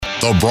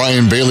The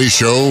Brian Bailey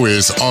Show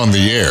is on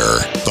the air.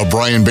 The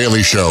Brian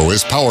Bailey Show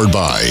is powered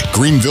by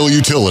Greenville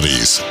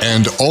Utilities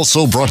and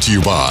also brought to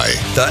you by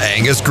The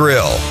Angus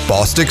Grill,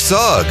 Bostic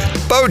Sugg,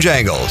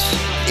 Bojangles,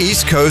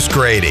 East Coast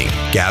Grading,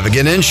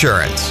 Gavigan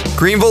Insurance,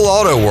 Greenville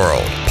Auto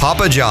World,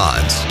 Papa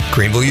John's,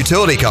 Greenville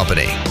Utility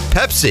Company,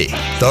 Pepsi,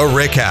 The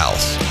Rick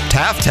House,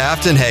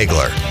 Taft and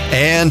Hagler,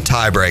 and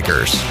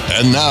Tiebreakers.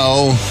 And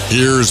now,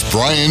 here's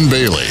Brian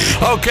Bailey.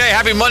 Okay,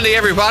 happy Monday,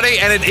 everybody.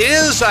 And it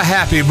is a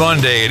happy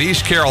Monday at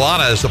East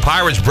Carolina as the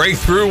Pirates break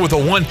through with a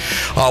win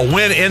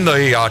in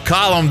the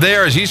column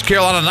there as East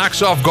Carolina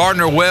knocks off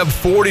Gardner-Webb.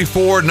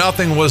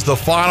 44-0 was the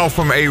final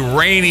from a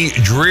rainy,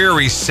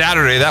 dreary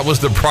Saturday. That was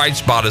the bright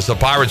spot as the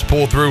Pirates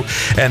pull through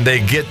and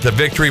they get the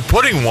victory,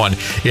 putting one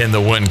in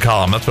the win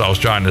column. That's what I was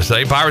trying to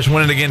say. Pirates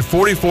winning again.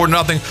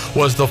 44-0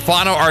 was the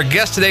final. Our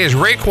guest today is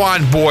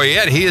Raekwon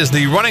Boyette. He is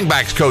the running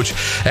backs coach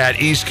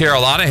at East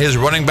Carolina. His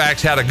running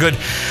backs had a good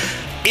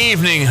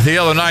evening the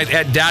other night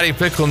at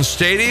Dowdy-Ficklen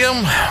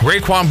Stadium.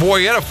 Raekwon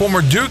Boyette, a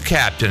former Duke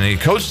captain. He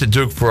coached at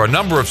Duke for a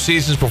number of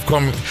seasons before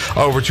coming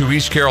over to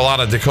East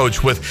Carolina to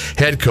coach with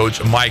head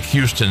coach Mike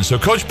Houston. So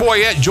Coach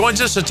Boyette joins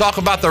us to talk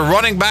about the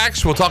running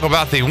backs. We'll talk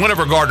about the win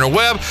over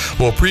Gardner-Webb.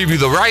 We'll preview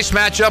the Rice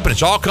matchup, and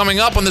it's all coming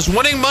up on this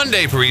winning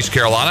Monday for East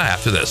Carolina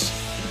after this.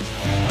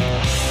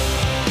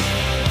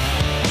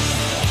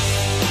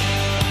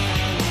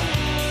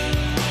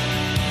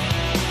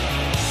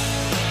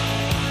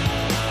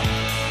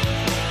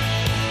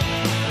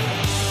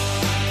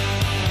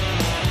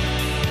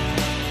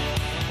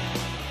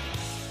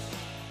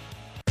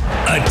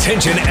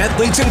 Attention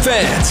athletes and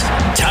fans.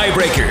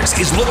 Tiebreakers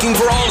is looking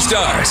for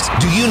all-stars.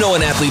 Do you know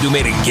an athlete who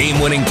made a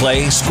game-winning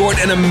play, scored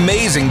an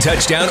amazing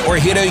touchdown, or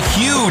hit a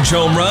huge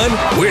home run?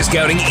 We're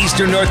scouting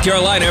Eastern North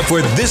Carolina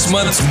for this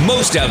month's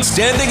most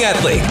outstanding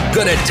athlete.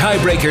 Go to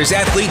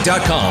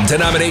tiebreakersathlete.com to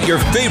nominate your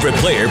favorite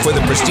player for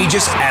the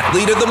prestigious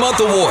Athlete of the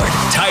Month award.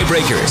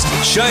 Tiebreakers,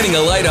 shining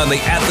a light on the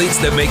athletes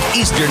that make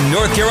Eastern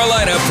North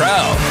Carolina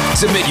proud.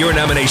 Submit your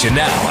nomination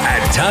now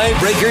at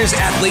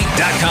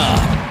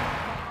tiebreakersathlete.com.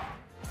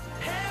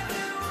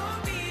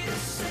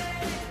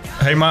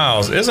 Hey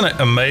Miles, isn't it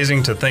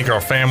amazing to think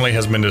our family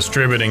has been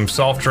distributing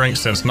soft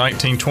drinks since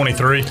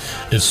 1923?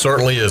 It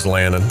certainly is,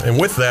 Landon, and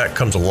with that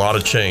comes a lot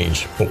of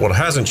change. But what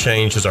hasn't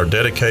changed is our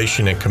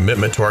dedication and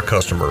commitment to our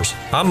customers.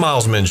 I'm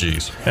Miles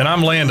Minges. And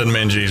I'm Landon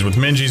Minges with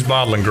Minges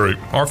Bottling Group.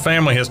 Our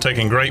family has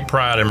taken great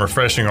pride in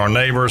refreshing our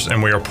neighbors,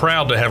 and we are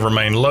proud to have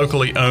remained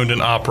locally owned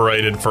and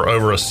operated for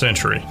over a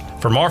century.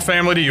 From our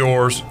family to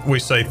yours, we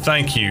say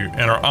thank you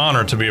and are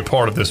honored to be a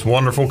part of this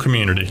wonderful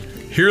community.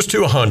 Here's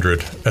to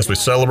 100 as we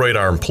celebrate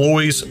our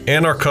employees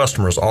and our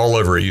customers all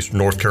over Eastern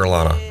North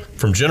Carolina.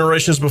 From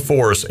generations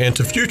before us and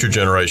to future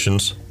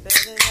generations.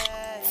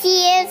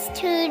 Cheers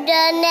to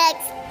the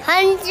next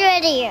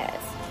 100 years.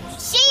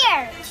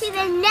 Cheers to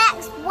the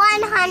next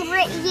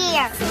 100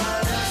 years.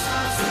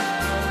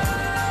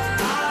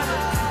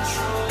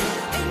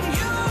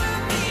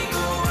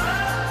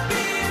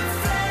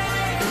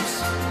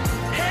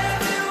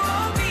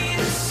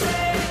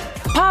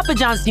 Papa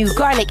John's new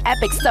garlic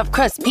epic stuffed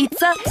crust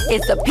pizza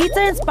is the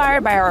pizza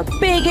inspired by our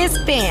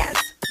biggest fans.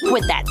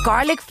 With that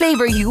garlic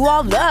flavor you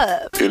all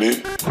love. In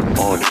it,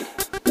 on it,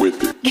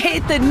 with it.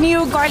 Get the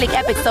new garlic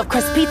epic stuffed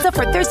crust pizza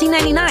for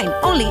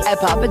 $13.99 only at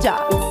Papa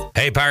John's.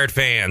 Hey Pirate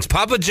fans,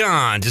 Papa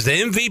John's is the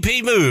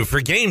MVP move for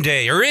game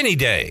day or any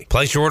day.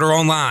 Place your order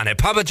online at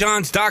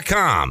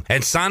papajohns.com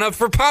and sign up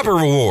for Papa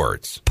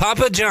Rewards.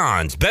 Papa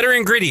John's, better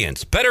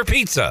ingredients, better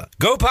pizza.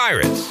 Go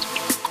Pirates!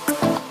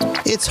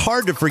 It's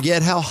hard to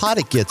forget how hot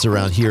it gets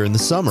around here in the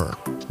summer.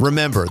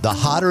 Remember, the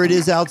hotter it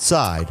is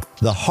outside,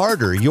 the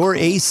harder your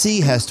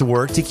AC has to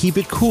work to keep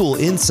it cool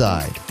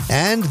inside.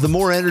 And the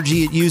more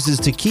energy it uses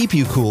to keep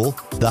you cool,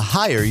 the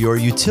higher your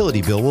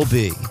utility bill will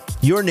be.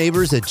 Your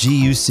neighbors at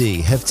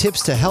GUC have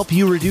tips to help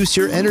you reduce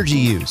your energy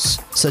use,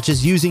 such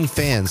as using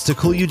fans to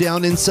cool you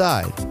down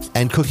inside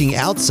and cooking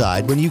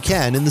outside when you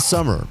can in the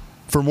summer.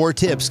 For more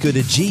tips, go to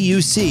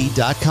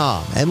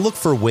GUC.com and look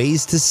for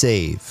ways to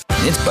save.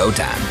 It's bow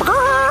time.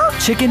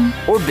 Chicken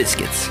or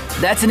biscuits?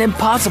 That's an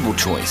impossible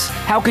choice.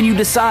 How can you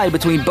decide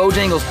between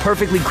Bojangles'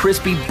 perfectly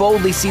crispy,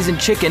 boldly seasoned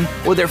chicken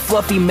or their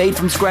fluffy,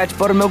 made-from-scratch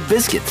buttermilk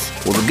biscuits?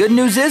 Well, the good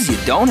news is you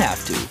don't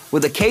have to.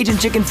 With a Cajun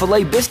chicken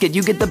filet biscuit,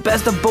 you get the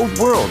best of both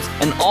worlds.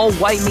 An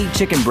all-white meat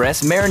chicken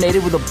breast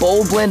marinated with a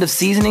bold blend of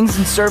seasonings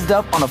and served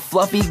up on a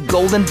fluffy,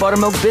 golden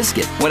buttermilk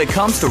biscuit. When it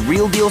comes to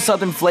real-deal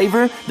Southern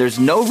flavor, there's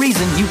no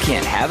reason you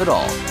can't have it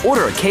all.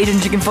 Order a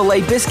Cajun chicken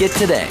filet biscuit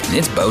today.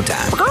 It's bow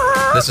time.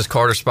 This is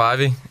Carter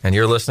Spivey, and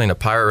you're listening to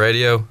Pirate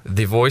Radio,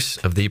 the voice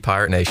of the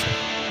Pirate Nation.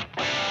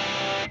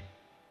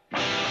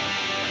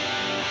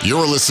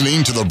 You're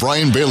listening to The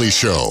Brian Bailey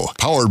Show,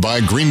 powered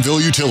by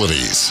Greenville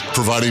Utilities,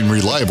 providing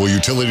reliable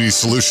utility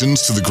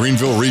solutions to the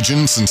Greenville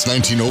region since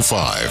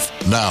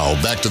 1905. Now,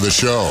 back to the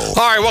show.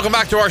 All right, welcome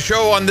back to our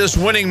show on this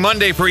winning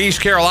Monday for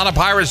East Carolina.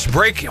 Pirates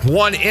break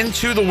one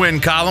into the win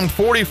column,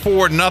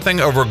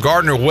 44-0 over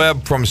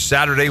Gardner-Webb from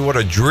Saturday. What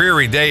a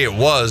dreary day it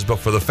was, but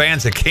for the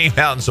fans that came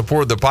out and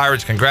supported the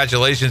Pirates,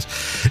 congratulations.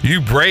 You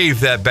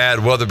braved that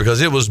bad weather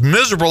because it was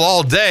miserable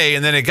all day,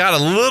 and then it got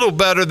a little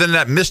better than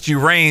that misty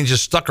rain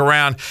just stuck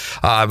around.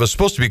 It was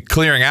supposed to be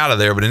clearing out of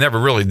there, but it never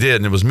really did,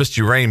 and it was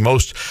misty rain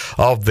most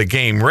of the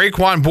game.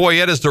 Raekwon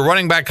Boyette is the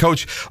running back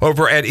coach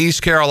over at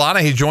East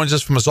Carolina. He joins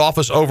us from his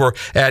office over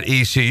at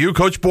ECU.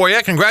 Coach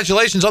Boyette,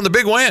 congratulations on the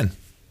big win.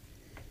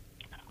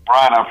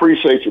 Brian, I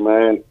appreciate you,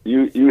 man.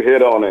 You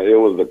hit on it. It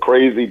was a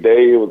crazy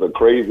day. It was a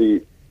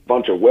crazy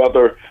bunch of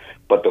weather,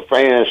 but the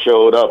fans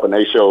showed up and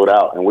they showed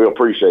out, and we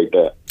appreciate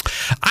that.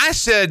 I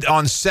said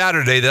on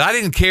Saturday that I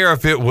didn't care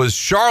if it was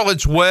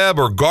Charlotte's Webb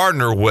or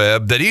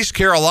Gardner-Webb, that East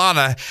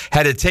Carolina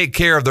had to take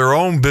care of their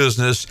own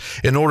business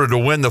in order to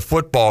win the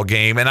football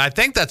game, and I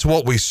think that's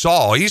what we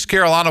saw. East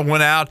Carolina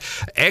went out,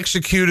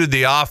 executed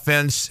the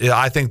offense.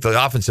 I think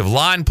the offensive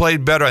line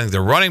played better. I think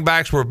the running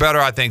backs were better.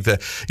 I think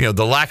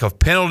the lack of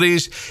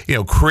penalties,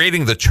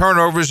 creating the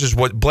turnovers is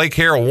what Blake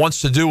Harrell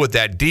wants to do with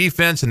that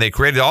defense, and they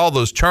created all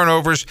those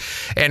turnovers.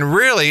 And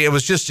really, it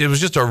was just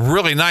a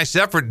really nice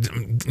effort.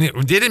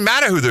 It didn't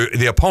matter who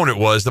the opponent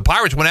was. The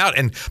Pirates went out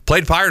and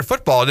played Pirate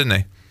football, didn't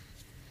they?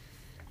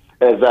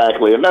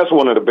 Exactly, and that's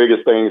one of the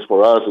biggest things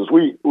for us is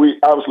we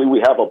obviously we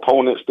have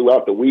opponents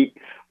throughout the week,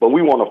 but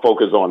we want to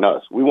focus on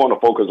us. We want to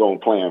focus on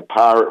playing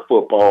Pirate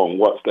football and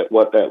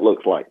what that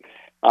looks like.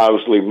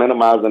 Obviously,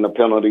 minimizing the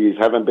penalties,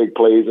 having big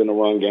plays in the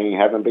run game,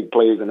 having big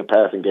plays in the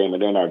passing game,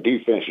 and then our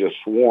defense just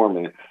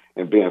swarming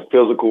and being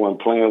physical and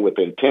playing with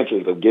the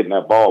intentions of getting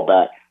that ball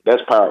back.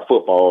 That's Pirate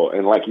football,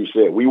 and like you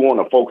said, we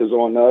want to focus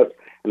on us.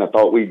 And I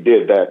thought we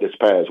did that this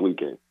past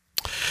weekend.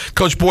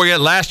 Coach Boyette,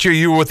 last year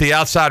you were with the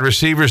outside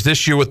receivers,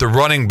 this year with the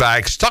running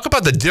backs. Talk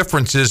about the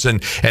differences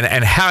and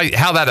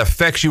how that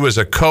affects you as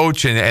a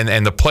coach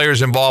and the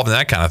players involved and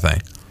that kind of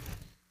thing.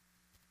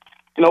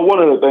 One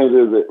of the things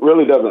is it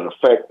really doesn't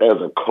affect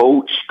as a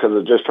coach because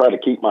I just try to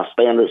keep my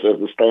standards as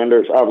the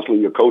standards. Obviously,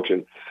 you're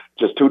coaching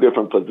just two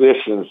different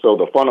positions, so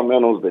the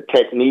fundamentals, the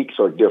techniques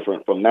are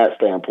different from that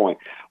standpoint.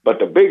 But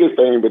the biggest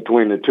thing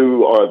between the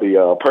two are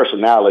the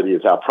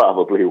personalities, I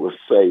probably would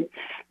say,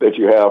 that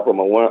you have from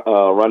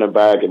a running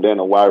back and then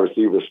a wide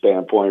receiver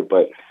standpoint.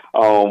 But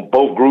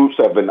both groups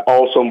have been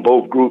awesome.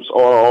 Both groups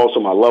are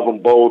awesome. I love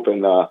them both,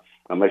 and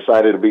I'm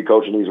excited to be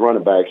coaching these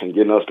running backs and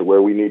getting us to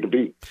where we need to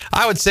be.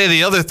 I would say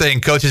the other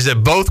thing, Coach, is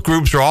that both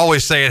groups are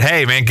always saying,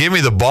 hey, man, give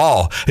me the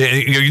ball.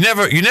 You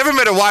never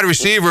met a wide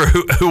receiver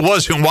who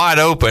wasn't wide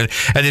open,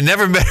 and you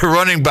never met a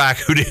running back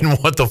who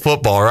didn't want the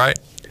football, right?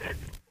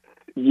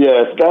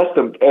 Yes, that's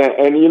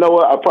and you know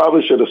what? I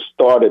probably should have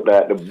started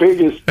that. The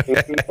biggest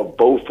thing of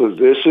both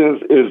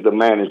positions is the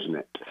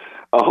management.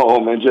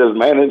 And just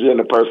managing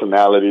the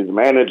personalities,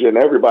 managing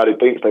everybody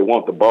thinks they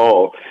want the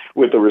ball.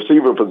 With the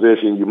receiver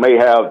position, you may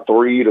have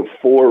 3 to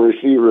 4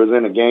 receivers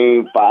in a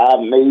game, 5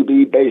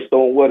 maybe based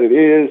on what it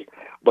is.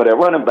 But at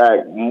running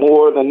back,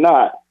 more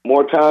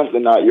times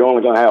than not, you're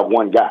only going to have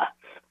one guy.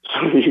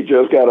 So you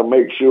just got to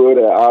make sure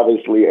that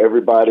obviously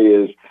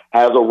everybody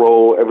has a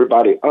role,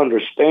 everybody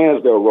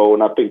understands their role.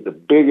 And I think the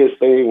biggest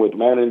thing with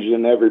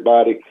managing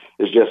everybody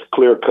is just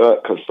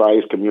clear-cut,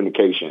 concise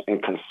communication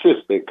and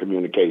consistent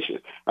communication.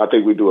 I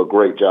think we do a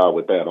great job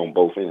with that on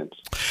both ends.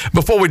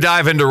 Before we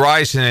dive into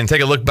Rice and take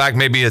a look back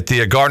maybe at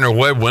the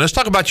Gardner-Webb one, let's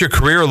talk about your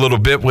career a little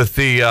bit with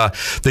the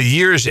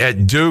years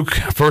at Duke.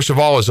 First of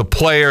all, as a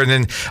player, and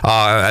then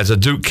as a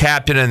Duke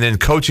captain, and then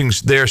coaching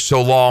there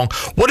so long.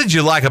 What did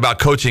you like about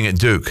coaching at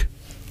Duke?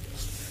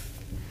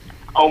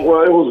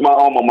 Well, it was my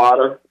alma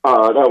mater.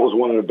 That was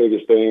one of the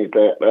biggest things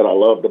that I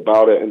loved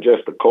about it, and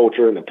just the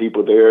culture and the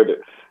people there.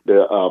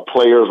 The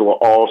players were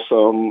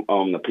awesome.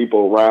 The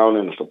people around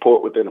and the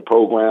support within the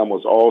program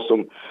was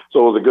awesome. So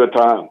it was a good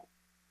time.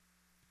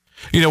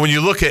 When you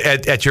look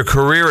at your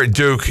career at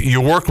Duke, you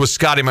worked with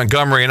Scotty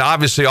Montgomery, and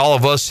obviously all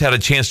of us had a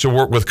chance to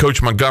work with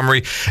Coach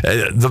Montgomery.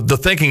 The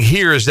thinking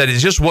here is that it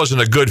just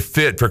wasn't a good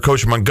fit for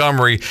Coach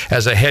Montgomery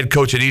as a head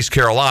coach at East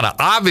Carolina.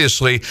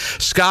 Obviously,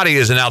 Scotty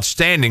is an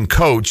outstanding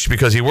coach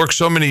because he worked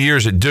so many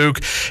years at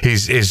Duke.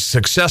 He's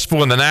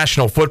successful in the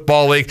National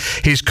Football League.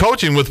 He's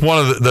coaching with one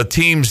of the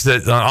teams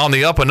that on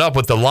the up and up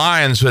with the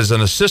Lions as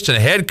an assistant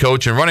head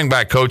coach and running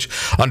back coach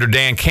under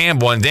Dan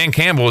Campbell, and Dan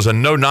Campbell is a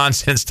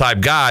no-nonsense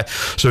type guy.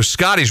 So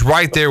Scotty's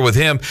right there with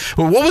him.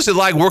 What was it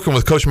like working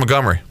with Coach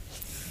Montgomery?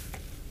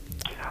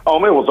 It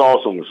was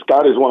awesome.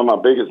 Scotty's one of my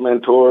biggest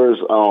mentors.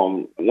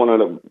 One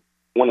of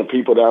the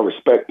people that I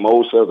respect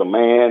most as a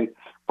man,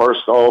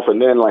 first off, and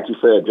then like you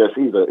said, just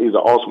he's an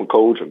awesome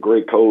coach, a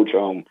great coach.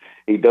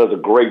 He does a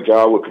great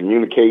job with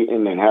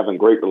communicating and having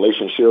great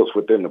relationships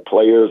within the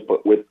players,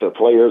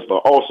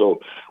 but also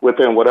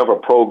within whatever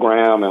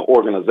program and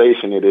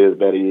organization it is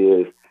that he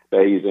is.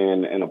 that he's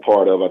in and a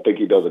part of. I think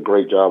he does a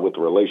great job with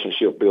the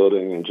relationship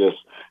building and just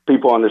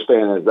people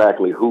understand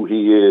exactly who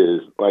he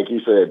is. Like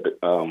you said,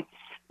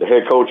 the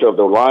head coach of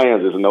the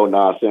Lions is no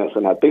nonsense,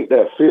 and I think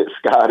that fits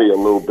Scotty a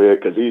little bit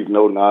because he's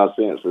no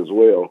nonsense as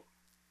well.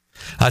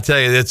 I tell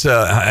you,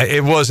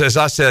 it was, as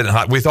I said,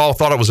 we all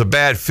thought it was a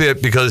bad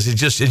fit because it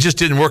just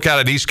didn't work out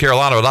at East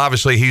Carolina. But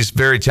obviously, he's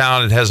very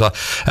talented, has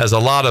a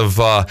lot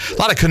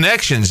of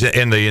connections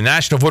in the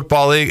National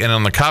Football League and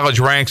on the college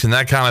ranks and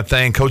that kind of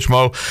thing, Coach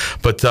Mo.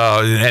 But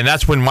and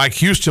that's when Mike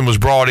Houston was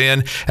brought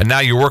in, and now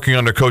you're working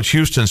under Coach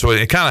Houston. So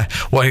it kind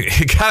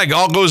of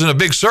all goes in a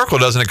big circle,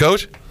 doesn't it,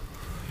 Coach?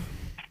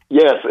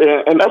 Yes,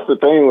 and that's the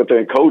thing with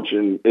the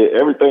coaching.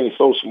 Everything's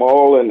so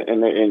small, and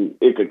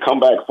it could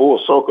come back full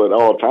circle at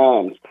all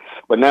times.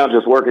 But now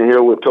just working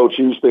here with Coach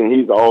Houston,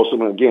 he's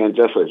awesome. Again,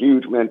 just a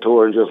huge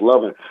mentor and just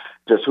loving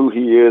just who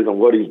he is and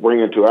what he's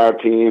bringing to our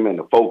team and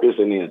the focus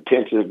and the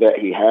intentions that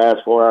he has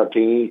for our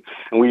team.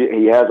 And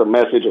he has a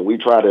message, and we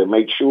try to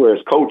make sure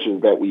as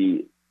coaches that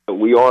we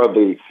are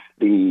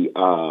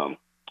the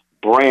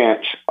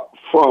branch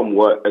from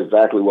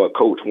exactly what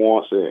Coach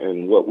wants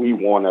and what we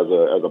want as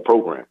a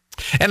program.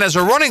 And as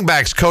a running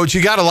backs coach,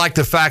 you got to like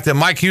the fact that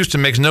Mike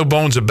Houston makes no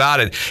bones about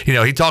it. You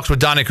know, he talks with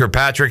Donnie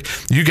Kirkpatrick.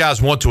 You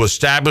guys want to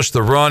establish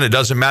the run. It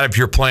doesn't matter if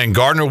you're playing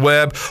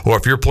Gardner-Webb or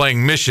if you're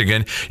playing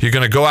Michigan. You're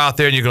going to go out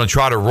there and you're going to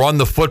try to run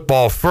the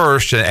football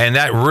first, and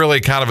that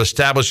really kind of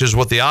establishes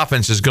what the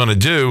offense is going to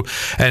do.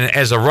 And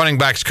as a running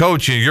backs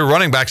coach, your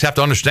running backs have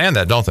to understand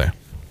that, don't they?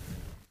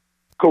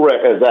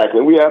 Correct,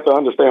 exactly. We have to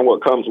understand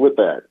what comes with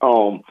that.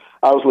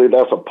 Obviously,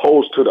 that's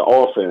opposed to the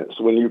offense.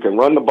 When you can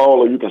run the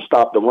ball or you can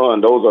stop the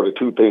run, those are the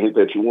two things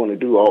that you want to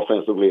do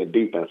offensively and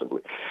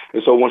defensively.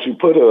 And so once you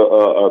put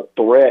a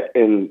threat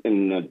in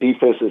the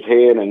defense's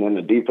head and in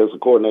the defensive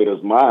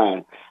coordinator's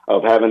mind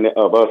of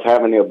us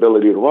having the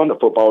ability to run the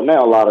football,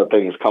 now a lot of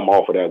things come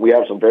off of that. We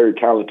have some very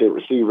talented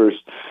receivers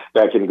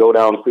that can go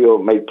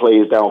downfield, make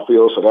plays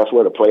downfield, so that's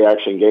where the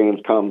play-action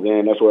games comes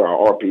in. That's where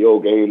our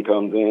RPO game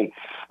comes in.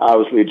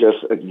 Obviously,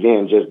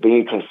 just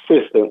being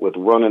consistent with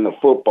running the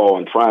football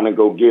and trying to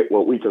go get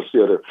what we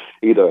consider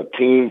either a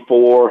team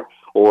 4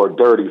 or a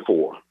dirty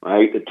 4,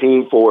 right? The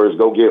team 4 is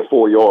go get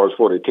 4 yards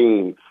for the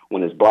team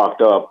when it's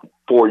blocked up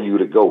for you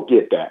to go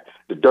get that.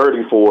 The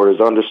dirty 4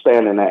 is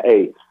understanding that,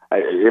 hey,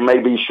 it may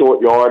be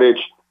short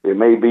yardage, it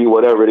may be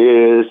whatever it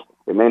is,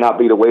 it may not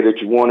be the way that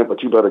you want it,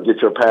 but you better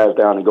get your pass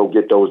down and go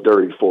get those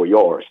dirty 4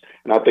 yards.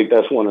 And I think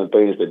that's one of the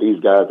things that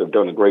these guys have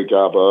done a great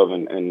job of,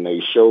 and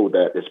they showed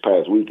that this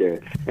past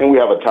weekend. And we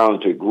have a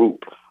talented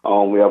group.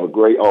 We have a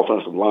great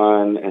offensive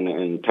line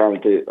and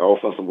talented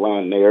offensive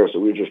line there, so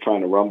we're just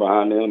trying to run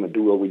behind them and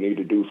do what we need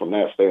to do from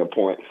that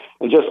standpoint,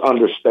 and just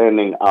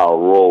understanding our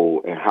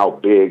role and how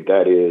big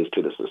that is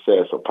to the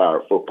success of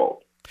Pirate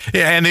football.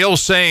 Yeah, and the old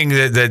saying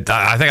that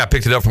I think I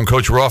picked it up from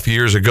Coach Ruff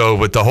years ago,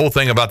 but the whole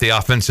thing about the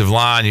offensive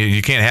line,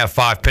 you can't have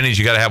 5 pennies,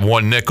 you got to have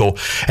 1 nickel.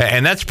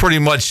 And that's pretty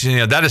much,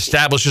 that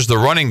establishes the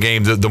running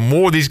game. The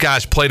more these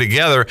guys play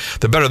together,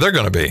 the better they're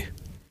going to be.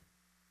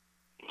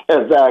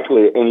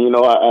 Exactly. And,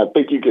 I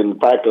think you can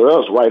factor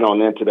us right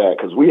on into that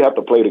because we have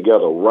to play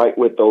together right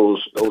with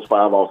those 5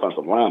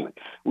 offensive linemen.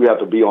 We have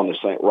to be on the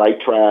same right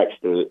tracks,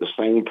 the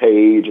same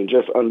page, and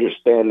just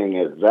understanding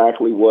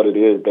exactly what it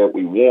is that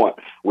we want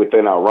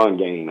within our run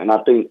game. And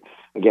I think,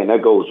 again,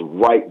 that goes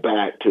right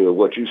back to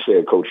what you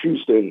said, Coach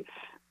Houston.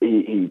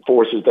 He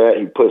forces that.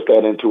 He puts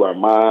that into our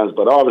minds.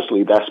 But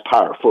obviously, that's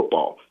Pirate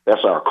football.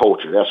 That's our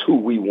culture. That's who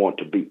we want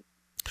to be.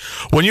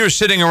 When you're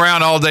sitting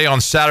around all day on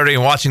Saturday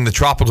and watching the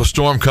tropical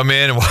storm come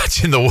in and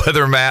watching the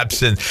weather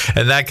maps and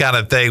that kind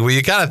of thing, were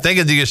you kind of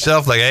thinking to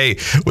yourself like, hey,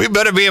 we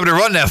better be able to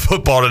run that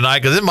football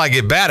tonight because it might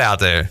get bad out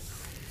there?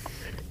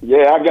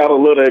 Yeah, I got a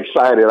little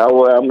excited.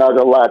 I'm not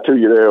going to lie to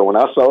you there. When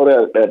I saw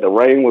that the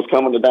rain was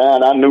coming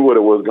down, I knew what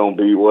it was going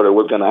to be, what it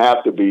was going to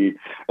have to be,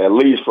 at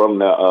least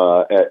from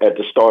at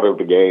the start of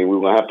the game. We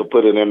were going to have to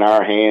put it in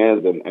our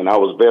hands, and I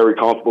was very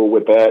comfortable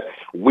with that.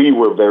 We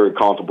were very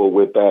comfortable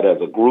with that as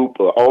a group,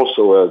 but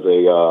also as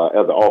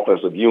an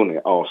offensive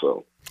unit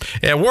also.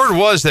 Yeah, word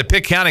was that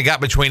Pitt County got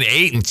between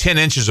 8 and 10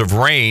 inches of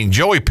rain.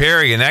 Joey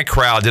Perry and that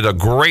crowd did a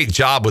great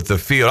job with the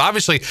field.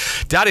 Obviously,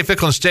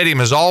 Dowdy-Ficklin Stadium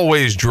has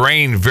always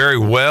drained very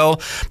well,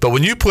 but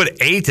when you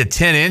put 8 to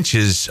 10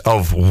 inches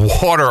of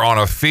water on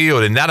a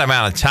field in that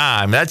amount of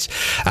time, that's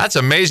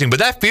amazing. But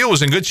that field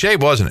was in good shape,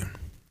 wasn't it?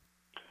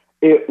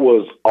 It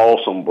was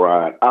awesome,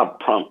 Brian.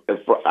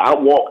 I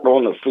walked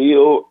on the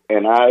field,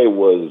 and I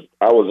was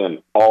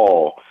in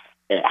awe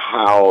at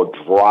how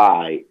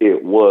dry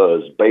it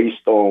was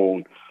based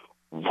on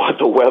what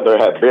the weather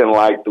had been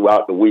like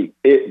throughout the week.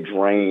 It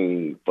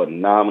drained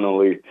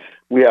phenomenally.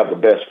 We have the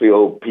best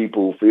field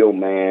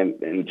man,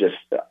 and just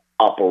the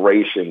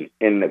operation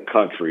in the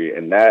country,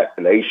 and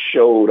they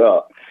showed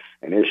up.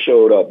 and it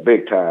showed up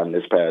big time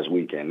this past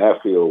weekend.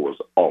 That field was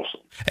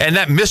awesome. And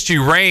that misty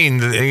rain,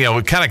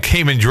 it kind of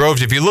came in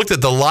droves. If you looked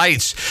at the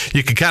lights,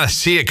 you could kind of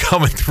see it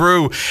coming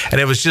through,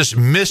 and it was just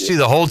misty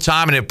the whole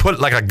time, and it put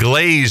like a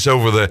glaze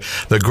over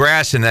the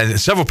grass. And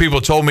several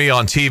people told me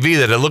on TV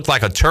that it looked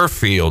like a turf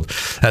field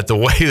at the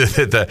way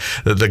that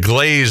the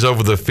glaze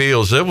over the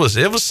fields. It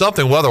was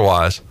something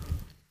weather-wise.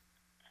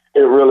 It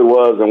really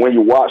was. And when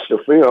you watch the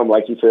film,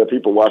 like you said,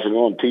 people watching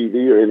on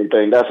TV or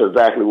anything, that's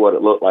exactly what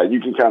it looked like. You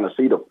can kind of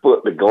see the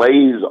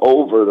glaze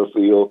over the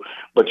field,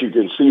 but you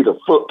can see the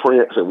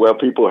footprints and where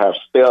people have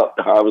stepped,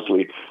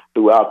 obviously,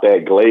 throughout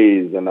that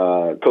glaze. And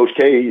Coach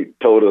K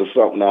told us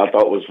something I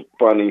thought was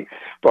funny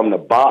from the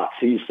box.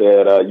 He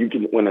said,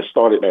 when it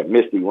started that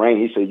misty rain,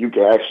 he said you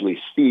can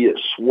actually see it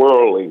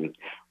swirling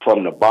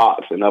from the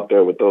box and up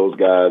there with those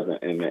guys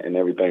and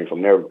everything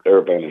from their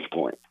vantage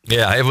point.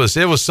 Yeah, it was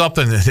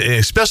something,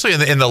 especially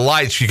in the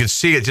lights. You could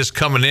see it just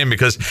coming in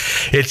because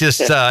it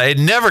just it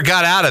never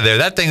got out of there.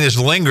 That thing just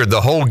lingered the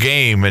whole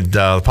game, and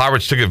the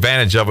Pirates took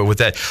advantage of it with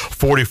that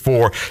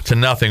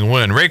 44-0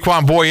 win.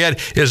 Raekwon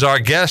Boyette is our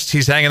guest.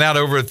 He's hanging out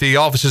over at the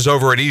offices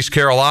over at East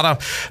Carolina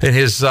in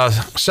his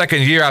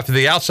second year after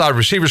the outside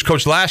receivers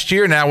coach last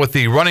year, now with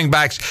the running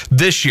backs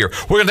this year.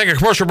 We're going to take a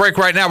commercial break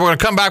right now. We're going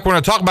to come back. We're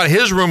going to talk about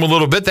his room a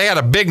little bit. They had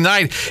a big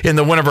night in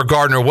the Whenever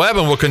Gardner Webb,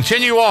 and we'll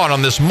continue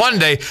on this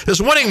Monday,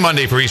 this winning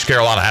Monday for East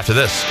Carolina after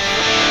this.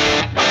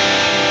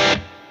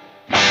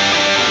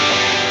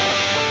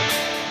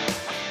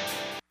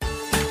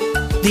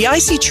 The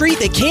icy treat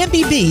that can't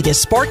be beat is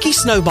Sparky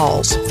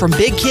Snowballs. From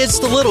big kids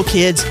to little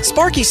kids,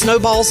 Sparky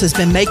Snowballs has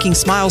been making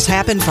smiles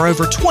happen for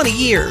over 20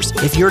 years.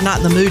 If you're not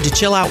in the mood to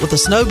chill out with a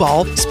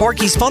snowball,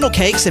 Sparky's funnel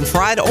cakes and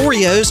fried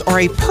Oreos are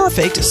a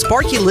perfect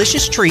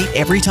Sparky-licious treat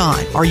every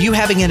time. Are you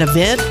having an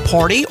event,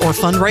 party, or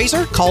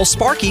fundraiser? Call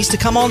Sparky's to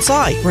come on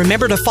site.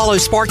 Remember to follow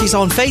Sparky's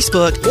on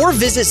Facebook or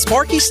visit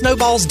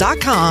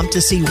SparkySnowballs.com to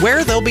see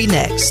where they'll be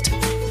next.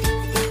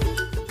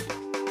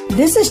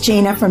 This is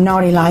Gina from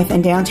Naughty Life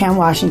in downtown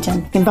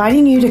Washington,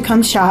 inviting you to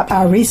come shop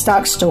our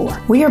Restock store.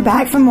 We are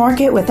back from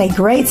market with a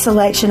great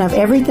selection of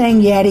everything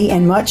Yeti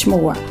and much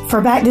more.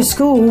 For back to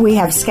school, we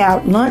have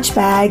Scout lunch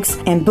bags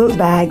and book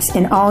bags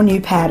in all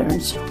new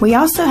patterns. We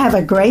also have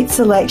a great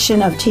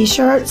selection of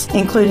t-shirts,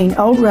 including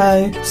Old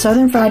Row,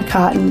 Southern Fried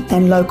Cotton,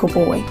 and Local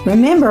Boy.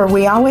 Remember,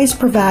 we always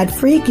provide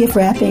free gift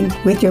wrapping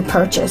with your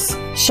purchase.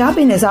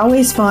 Shopping is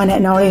always fun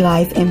at Naughty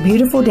Life in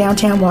beautiful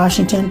downtown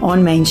Washington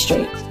on Main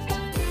Street.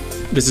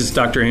 This is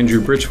Dr. Andrew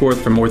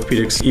Bridgeforth from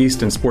Orthopedics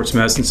East and Sports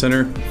Medicine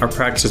Center. Our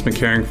practice has been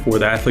caring for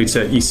the athletes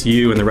at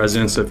ECU and the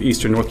residents of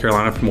Eastern North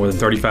Carolina for more than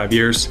 35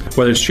 years.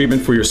 Whether it's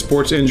treatment for your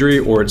sports injury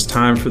or it's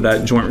time for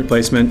that joint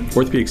replacement,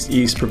 Orthopedics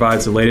East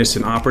provides the latest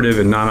in operative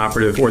and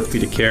non-operative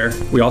orthopedic care.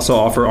 We also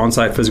offer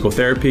on-site physical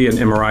therapy and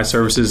MRI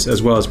services,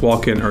 as well as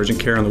walk-in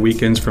urgent care on the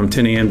weekends from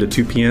 10 a.m. to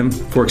 2 p.m.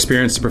 For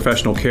experienced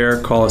professional care,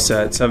 call us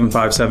at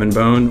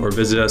 757-BONE or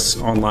visit us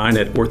online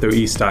at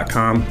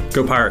orthoeast.com.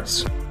 Go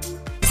Pirates!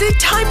 The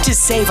time to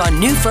save on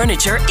new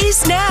furniture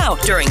is now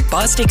during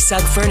Bostic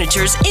Sugg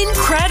Furniture's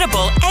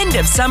incredible end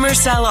of summer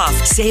sell-off.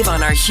 Save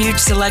on our huge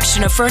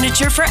selection of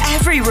furniture for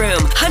every room.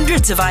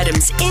 Hundreds of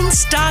items in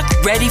stock,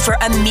 ready for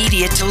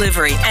immediate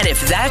delivery. And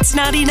if that's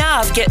not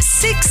enough, get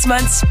 6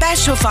 months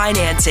special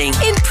financing.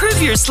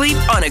 Improve your sleep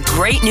on a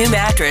great new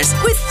mattress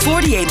with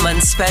 48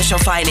 months special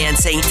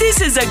financing.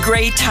 This is a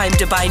great time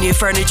to buy new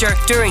furniture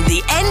during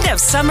the end of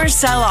summer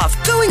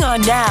sell-off, going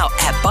on now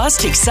at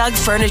Bostic Sugg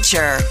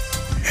Furniture.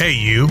 Hey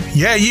you.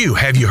 Yeah, you.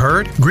 Have you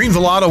heard?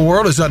 Greenville Auto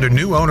World is under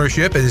new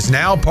ownership and is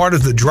now part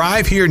of the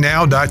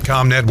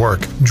DriveHereNow.com network.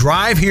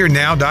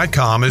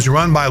 DriveHereNow.com is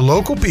run by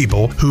local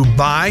people who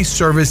buy,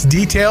 service,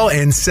 detail,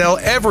 and sell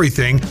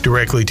everything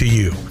directly to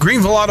you.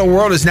 Greenville Auto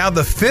World is now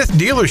the 5th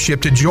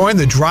dealership to join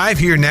the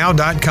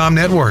DriveHereNow.com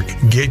network.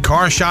 Get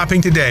car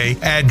shopping today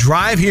at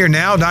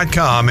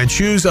DriveHereNow.com and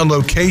choose a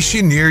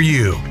location near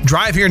you.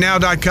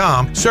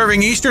 DriveHereNow.com,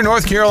 serving Eastern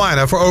North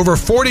Carolina for over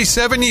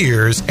 47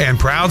 years and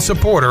proud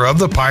supporter of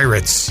the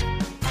Pirates.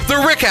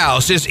 The Rick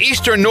House is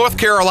Eastern North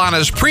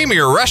Carolina's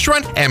premier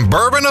restaurant and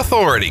bourbon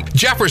authority.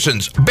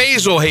 Jefferson's,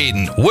 Basil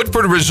Hayden,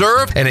 Woodford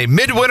Reserve, and a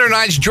Midwinter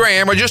Night's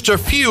Dram are just a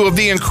few of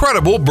the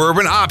incredible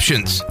bourbon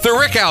options. The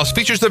Rick House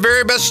features the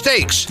very best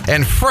steaks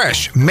and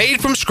fresh,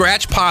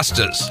 made-from-scratch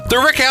pastas. The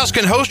Rick House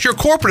can host your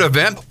corporate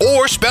event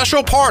or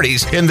special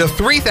parties in the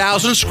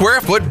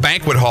 3,000-square-foot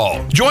banquet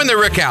hall. Join the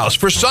Rick House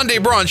for Sunday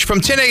brunch from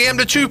 10 a.m.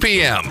 to 2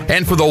 p.m.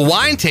 and for the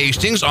wine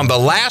tastings on the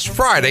last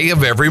Friday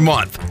of every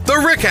month. The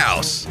Rick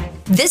House.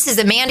 This is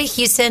Amanda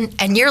Houston,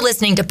 and you're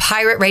listening to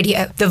Pirate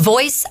Radio, the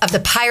voice of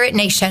the Pirate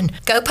Nation.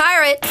 Go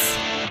Pirates!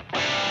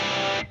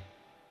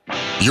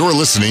 You're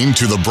listening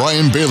to The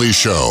Brian Bailey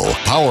Show,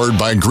 powered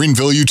by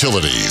Greenville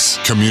Utilities.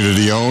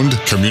 Community owned,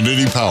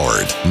 community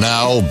powered.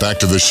 Now, back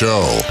to the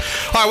show.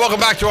 All right, welcome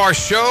back to our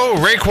show.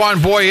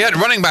 Raekwon Boyette,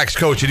 running backs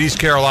coach at East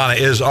Carolina,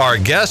 is our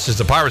guest. As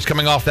the Pirates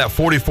coming off that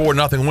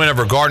 44-0 win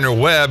over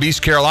Gardner-Webb,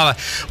 East Carolina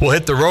will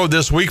hit the road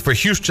this week for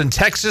Houston,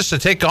 Texas to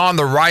take on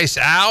the Rice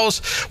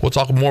Owls. We'll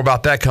talk more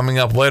about that coming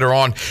up later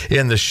on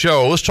in the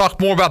show. Let's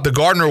talk more about the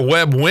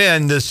Gardner-Webb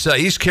win. This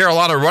East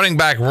Carolina running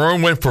back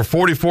room went for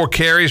 44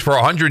 carries for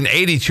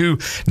 182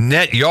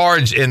 net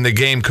yards in the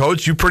game,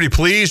 Coach. You pretty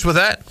pleased with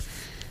that?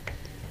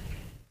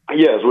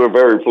 Yes, we're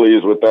very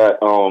pleased with that.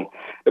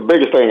 The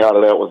biggest thing out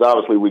of that was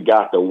obviously we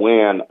got the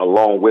win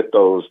along with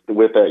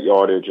that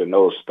yardage and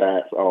those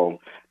stats.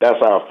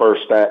 That's our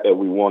first stat that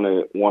we want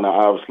to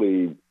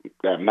obviously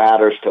that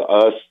matters to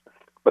us.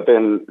 But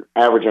then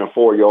averaging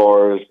 4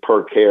 yards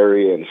per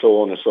carry and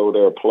so on and so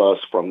there, plus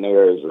from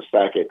there is a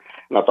second.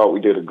 And I thought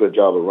we did a good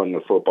job of running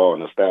the football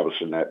and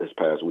establishing that this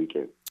past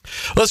weekend.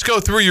 Let's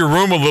go through your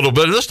room a little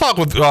bit. Let's talk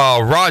with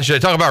Rajay.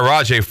 Talk about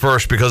Rajay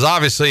first, because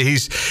obviously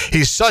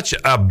he's such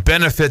a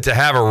benefit to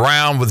have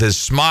around with his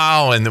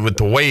smile and with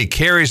the way he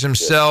carries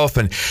himself.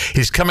 And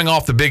he's coming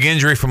off the big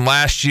injury from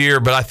last year,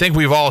 but I think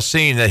we've all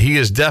seen that he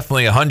is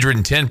definitely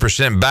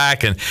 110%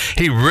 back, and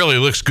he really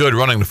looks good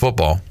running the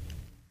football.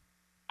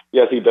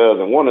 Yes, he does.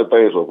 And one of the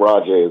things with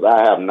Rajay is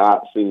I have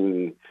not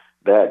seen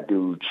that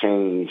dude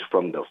change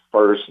from the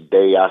first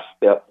day I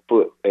stepped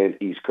foot in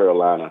East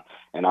Carolina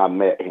and I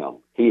met him.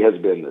 He has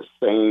been the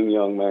same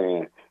young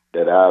man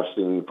that I've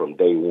seen from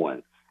day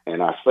one.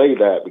 And I say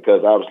that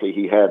because obviously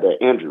he had that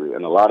injury,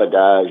 and a lot of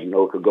guys,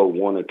 could go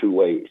one or two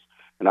ways.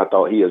 And I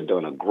thought he has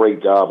done a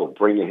great job of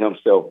bringing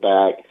himself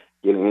back,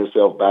 getting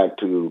himself back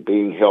to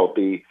being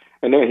healthy.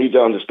 And then he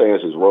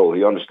understands his role.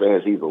 He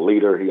understands he's a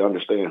leader. He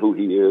understands who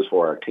he is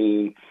for our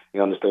team. He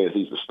understands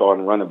he's the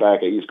starting running back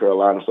at East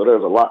Carolina. So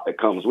there's a lot that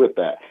comes with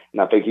that.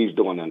 And I think he's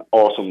doing an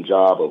awesome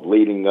job of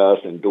leading us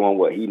and doing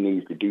what he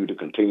needs to do to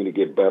continue to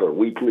get better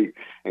weekly.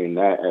 And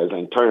that, as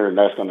in turn,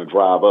 that's going to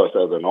drive us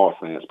as an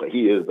offense. But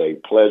he is a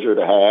pleasure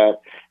to have.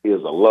 He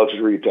is a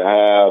luxury to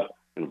have.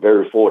 And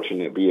very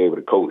fortunate to be able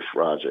to coach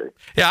Rajay.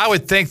 Yeah, I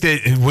would think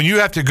that when you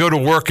have to go to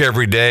work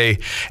every day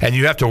and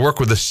you have to work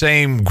with the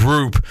same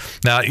group,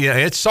 now,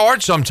 it's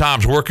hard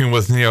sometimes working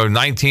with,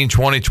 19,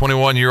 20,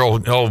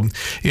 21-year-old,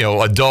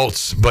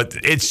 adults, but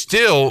it's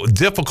still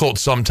difficult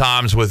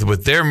sometimes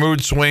with their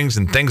mood swings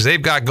and things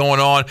they've got going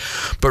on.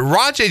 But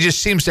Rajay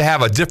just seems to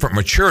have a different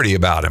maturity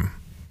about him.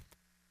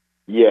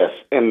 Yes,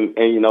 and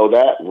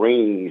that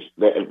rings,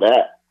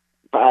 that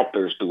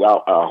factors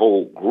throughout our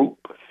whole group.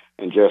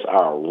 And just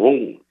our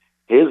room,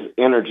 his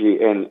energy,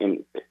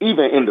 and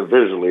even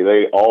individually,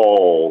 they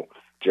all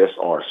just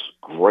are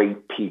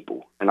great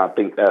people. And I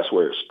think that's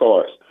where it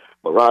starts.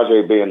 But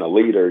Rajay being a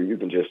leader, you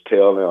can just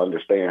tell and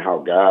understand how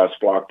guys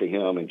flock to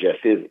him, and just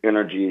his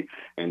energy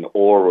and the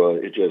aura,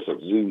 it just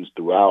exudes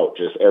throughout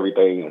just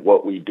everything and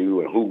what we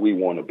do and who we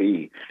want to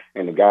be.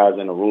 And the guys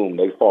in the room,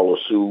 they follow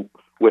suit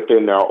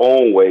within their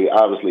own way.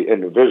 Obviously,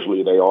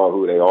 individually, they are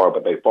who they are,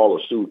 but they follow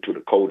suit to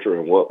the culture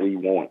and what we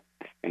want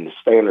and the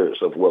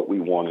standards of what we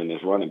want in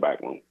this running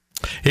back room.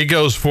 He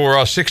goes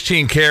for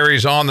 16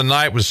 carries on the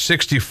night with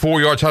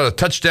 64 yards, had a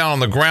touchdown on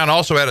the ground,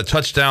 also had a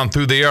touchdown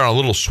through the air on a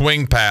little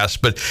swing pass.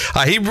 But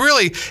he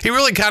really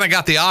kind of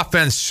got the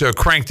offense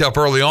cranked up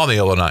early on the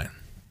other night.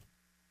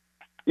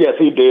 Yes,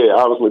 he did.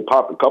 Obviously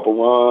popped a couple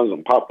runs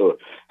and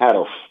had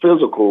a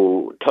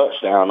physical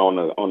touchdown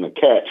on the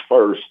catch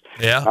first.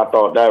 Yeah. I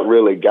thought that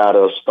really got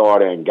us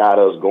started and got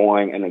us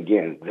going. And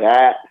again,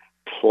 that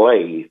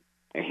play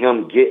and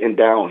him getting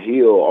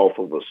downhill off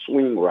of a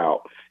swing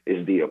route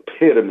is the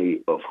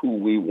epitome of who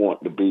we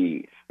want to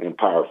be in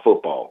Pirate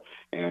football.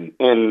 And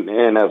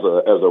as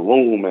a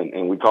room,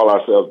 and we call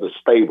ourselves the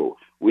stable,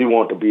 we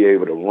want to be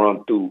able to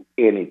run through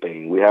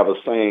anything. We have a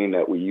saying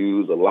that we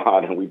use a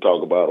lot and we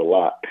talk about a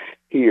lot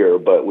here,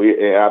 but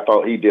I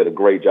thought he did a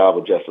great job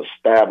of just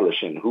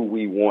establishing who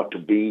we want to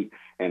be.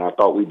 And I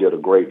thought we did a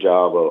great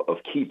job of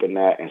keeping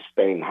that and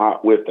staying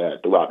hot with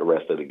that throughout the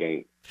rest of the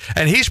game.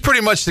 And he's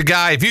pretty much the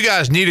guy, if you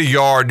guys need a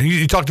yard,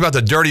 you talked about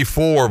the dirty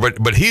four,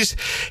 but he's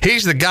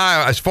the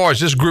guy, as far as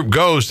this group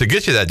goes, to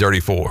get you that dirty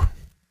four.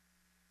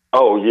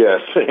 Oh,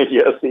 yes.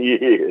 Yes, he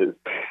is.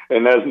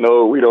 And there's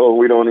no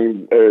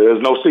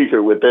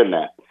secret within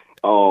that.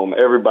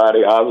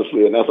 Everybody,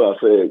 obviously, and that's what I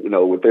said,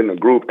 within the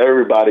group,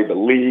 everybody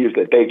believes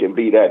that they can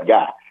be that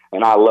guy.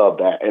 And I love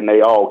that. And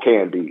they all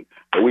can be.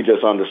 But we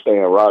just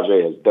understand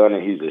Rajay has done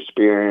it. He's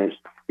experienced.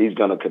 He's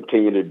going to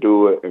continue to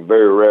do it. And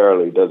very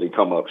rarely does he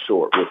come up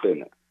short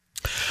within it.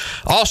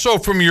 Also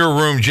from your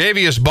room,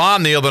 Javius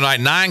Bond the other night,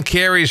 9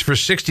 carries for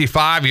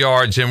 65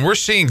 yards, and we're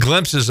seeing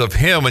glimpses of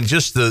him and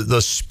just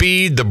the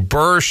speed, the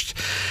burst.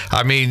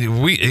 I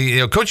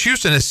mean, Coach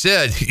Houston has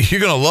said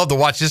you're going to love to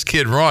watch this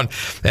kid run,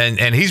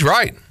 and he's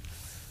right.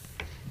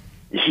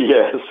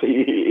 Yes, he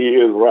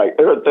is right.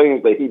 There are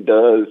things that he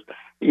does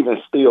even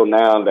still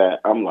now that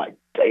I'm like,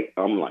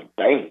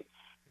 dang.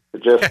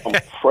 Just from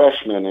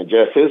freshman and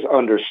just his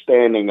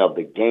understanding of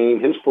the game,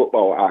 his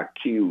football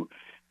IQ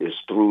is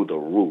through the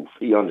roof.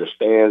 He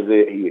understands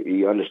it.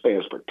 He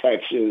understands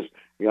protections.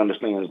 He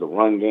understands the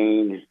run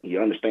game. He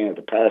understands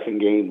the passing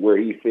game, where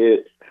he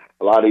fits.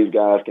 A lot of these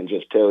guys can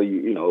just tell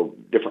you,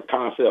 different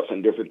concepts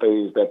and different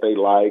things that they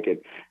like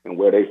and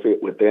where they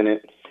fit within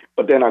it.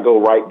 But then I go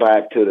right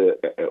back to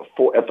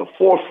at the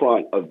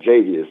forefront of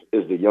Javius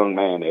is the young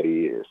man that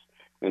he is.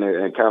 And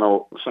kind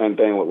of same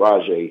thing with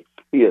Rajay.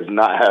 He has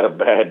not had a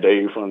bad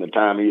day from the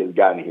time he has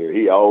gotten here.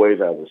 He always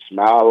has a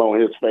smile on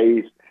his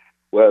face,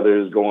 whether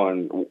it's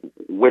going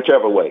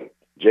whichever way.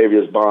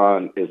 Javius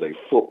Bond is a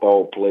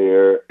football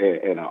player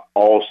and an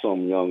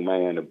awesome young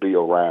man to be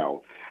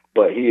around.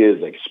 But he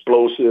is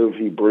explosive.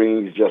 He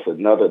brings just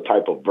another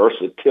type of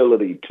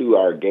versatility to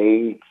our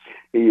game.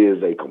 He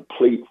is a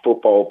complete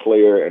football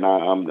player, and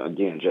I'm,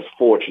 again, just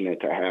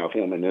fortunate to have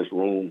him in this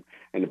room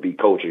and to be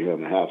coaching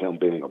him and have him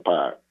being a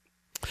Pirate.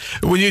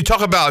 When you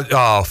talk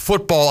about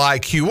football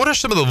IQ, what are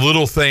some of the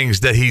little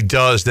things that he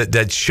does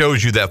that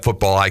shows you that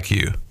football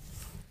IQ?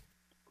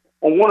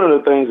 Well, one of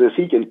the things is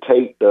he can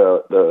take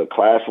the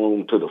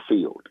classroom to the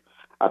field.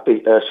 I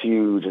think that's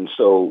huge. And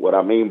so what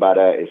I mean by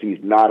that is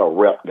he's not a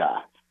rep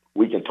guy.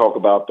 We can talk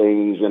about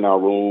things in our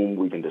room.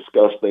 We can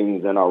discuss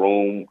things in our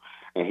room,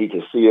 and he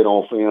can see it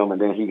on film,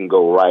 and then he can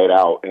go right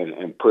out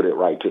and put it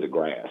right to the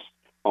grass.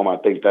 I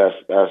think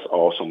that's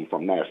awesome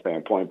from that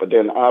standpoint. But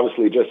then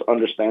obviously just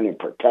understanding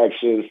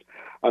protections,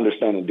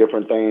 understanding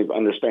different things,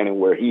 understanding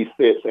where he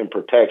fits in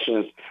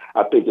protections,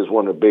 I think is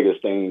one of the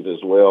biggest things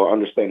as well.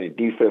 Understanding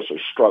defensive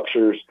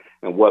structures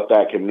and what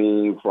that can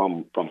mean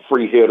from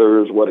free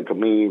hitters, what it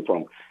can mean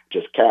from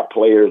just cap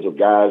players of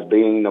guys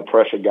being the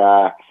pressure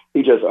guy.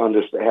 He just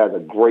has a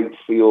great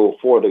feel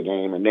for the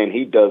game, and then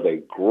he does a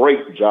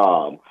great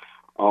job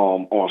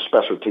on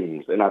special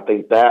teams. And I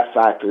think that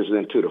factors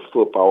into the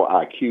football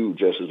IQ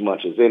just as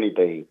much as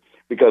anything,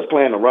 because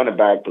playing the running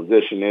back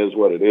position is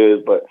what it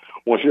is. But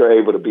once you're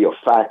able to be a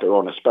factor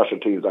on the special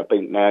teams, I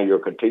think now you're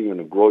continuing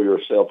to grow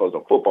yourself as a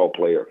football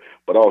player,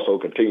 but also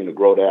continue to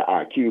grow that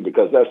IQ,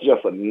 because that's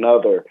just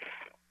another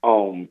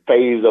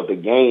phase of the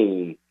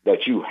game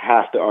that you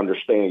have to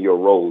understand your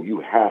role.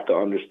 You have to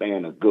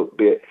understand a good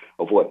bit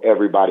of what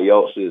everybody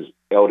else is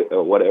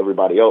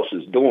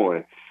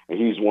doing. And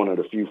he's one of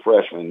the few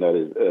freshmen that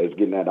is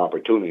getting that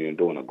opportunity and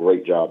doing a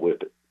great job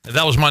with it.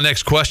 That was my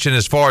next question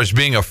as far as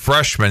being a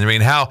freshman. I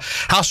mean, how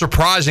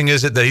surprising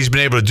is it that he's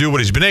been able to do what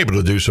he's been able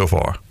to do so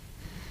far?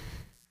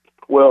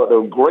 Well,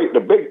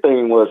 the big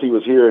thing was he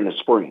was here in the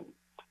spring.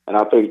 And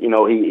I think,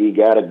 he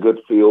got a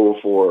good feel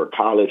for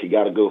college. He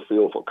got a good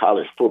feel for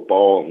college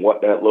football and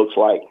what that looks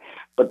like.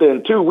 But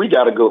then, too, we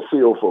got a good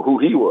feel for who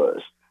he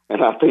was.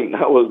 And I think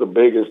that was the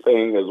biggest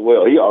thing as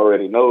well. He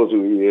already knows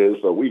who he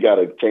is, so we got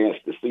a chance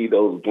to see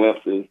those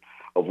glimpses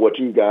of what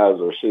you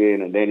guys are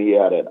seeing. And then he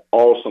had an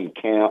awesome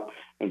camp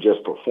and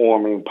just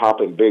performing,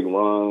 popping big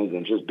runs,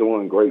 and just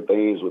doing great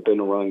things within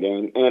the run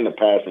game and the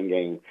passing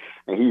game.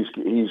 And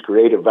he's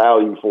created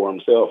value for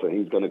himself, and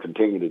he's going to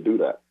continue to do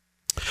that.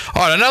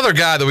 All right, another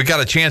guy that we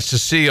got a chance to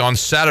see on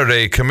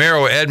Saturday,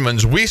 Camaro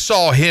Edmonds. We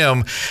saw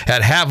him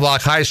at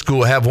Havelock High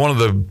School have one of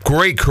the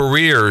great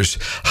careers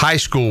high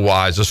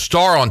school-wise, a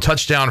star on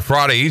Touchdown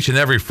Friday each and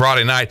every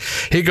Friday night.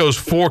 He goes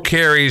 4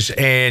 carries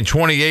and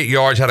 28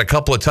 yards, had a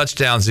couple of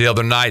touchdowns the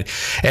other night.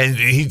 And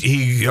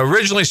he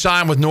originally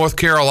signed with North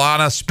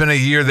Carolina, spent a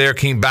year there,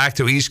 came back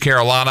to East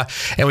Carolina,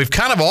 and we've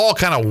kind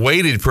of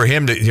waited for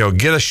him to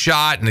get a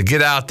shot and to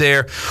get out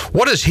there.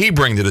 What does he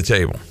bring to the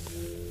table?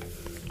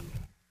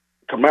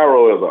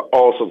 Camaro is an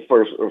awesome,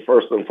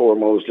 first and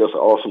foremost, just an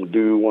awesome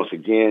dude once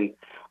again.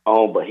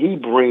 But he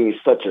brings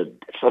such a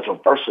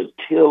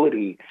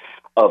versatility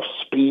of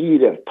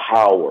speed and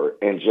power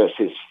and just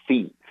his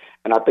feet.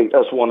 And I think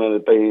that's one of the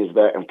things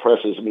that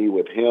impresses me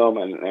with him.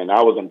 And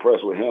I was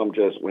impressed with him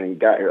just when he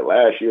got here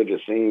last year,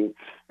 just seeing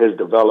his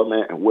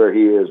development and where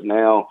he is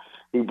now.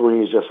 He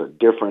brings just a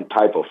different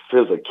type of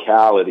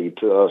physicality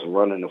to us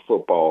running the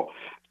football.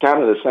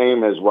 Kind of the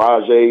same as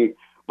Rajay,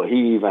 but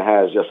he even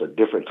has just a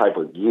different type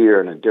of gear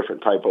and a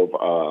different type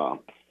of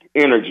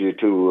energy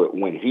to it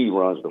when he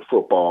runs the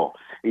football.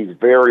 He's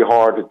very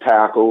hard to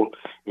tackle.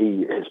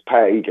 He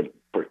can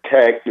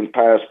protect in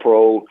pass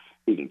pro.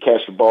 He can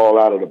catch the ball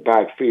out of the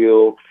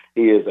backfield.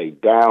 He is a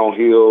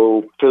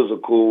downhill,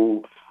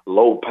 physical,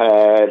 low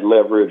pad,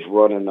 leverage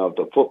running of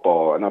the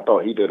football. And I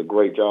thought he did a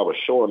great job of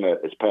showing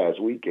that this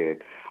past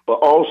weekend. But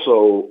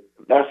also,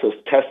 that's a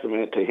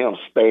testament to him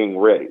staying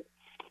ready.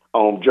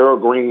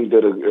 Gerald Green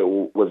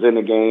was in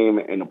the game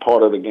and a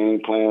part of the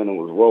game plan and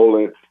was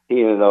rolling.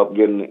 He ended up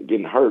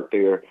getting hurt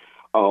there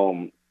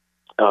earlier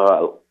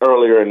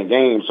in the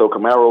game. So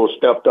Camaro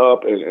stepped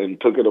up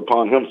and took it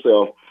upon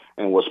himself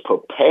and was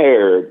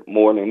prepared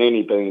more than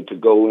anything to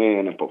go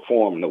in and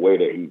perform the way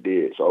that he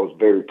did. So I was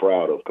very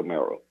proud of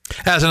Camaro.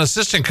 As an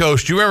assistant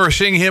coach, do you remember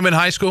seeing him in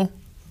high school?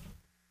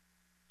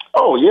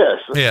 Oh, yes.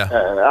 Yeah.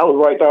 I was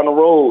right down the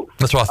road.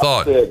 That's what I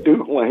thought. At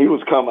Duke when he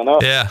was coming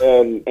up. Yeah.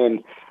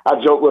 And I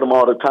joke with him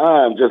all the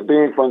time, just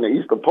being from the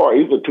Eastern part.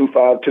 He's a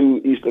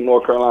 252 Eastern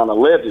North Carolina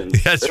legend.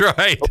 That's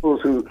right. Those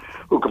who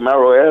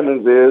Camaro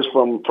Edmonds is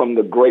from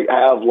the great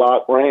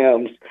Havelock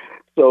Rams.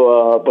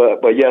 So,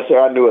 but yes, sir,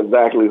 I knew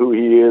exactly who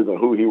he is and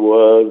who he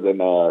was,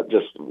 and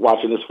just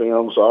watching his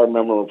film. So I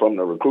remember him from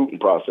the recruiting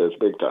process,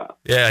 big time.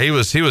 Yeah, he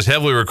was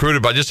heavily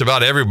recruited by just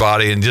about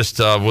everybody, and just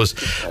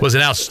was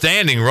an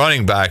outstanding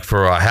running back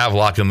for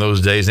Havelock in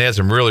those days. They had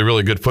some really,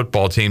 really good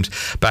football teams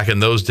back in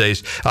those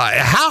days.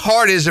 How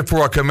hard is it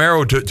for a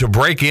Camaro to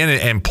break in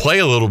and play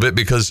a little bit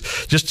because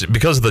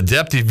of the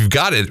depth you've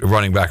got at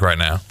running back right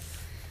now?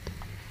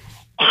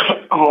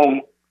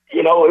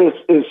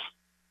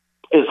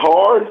 It's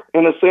hard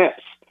in a sense,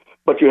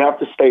 but you have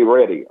to stay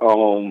ready.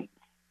 And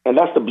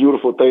that's the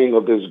beautiful thing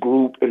of this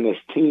group and this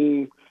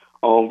team.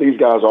 These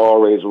guys are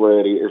always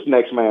ready. It's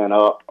next man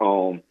up.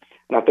 And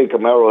I think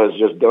Camaro has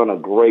just done a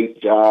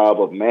great job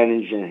of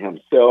managing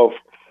himself,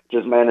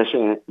 just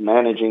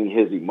managing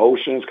his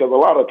emotions. Because a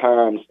lot of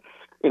times,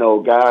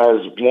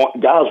 guys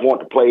want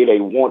to play. They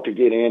want to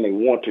get in. They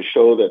want to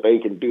show that they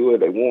can do it.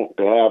 They want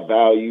to have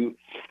value.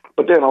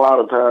 But then a lot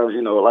of times,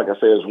 like I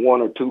said, it's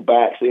one or two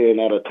backs in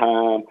at a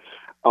time.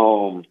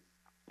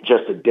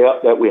 Just the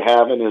depth that we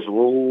have in this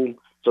room.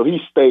 So he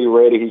stayed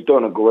ready. He's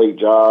done a great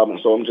job. And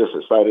so I'm just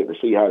excited to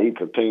see how he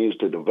continues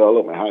to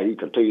develop and how he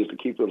continues to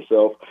keep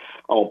himself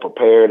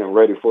prepared and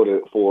ready for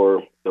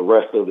the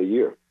rest of the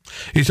year.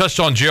 You touched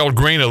on Gerald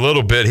Green a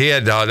little bit. He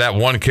had that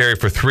one carry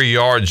for 3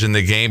 yards in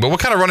the game. But what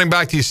kind of running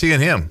back do you see in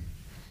him?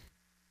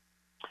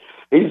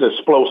 He's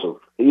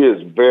explosive. He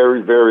is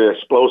very, very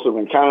explosive.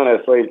 And kind of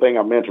that same thing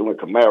I mentioned with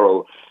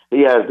Camaro.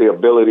 He has the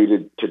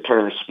ability to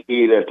turn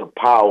speed into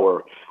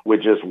power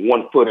with just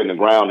 1 foot in the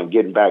ground and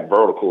getting back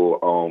vertical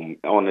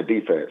on the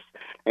defense.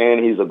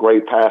 And he's a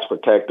great pass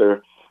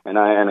protector. And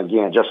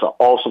again, just an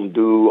awesome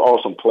dude,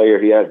 awesome player.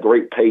 He has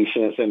great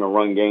patience in the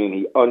run game.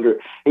 He's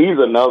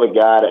another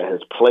guy that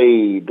has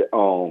played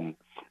kind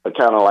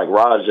of like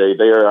Rajay.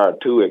 They are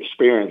two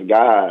experienced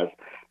guys.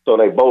 So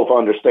they both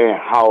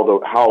understand how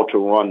to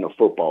run the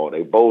football.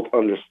 They both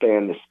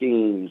understand the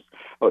schemes.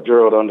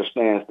 Gerald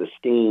understands the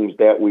schemes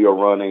that we are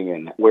running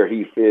and where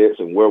he fits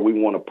and where we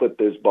want to put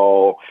this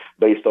ball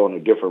based on the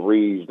different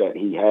reads that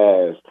he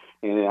has.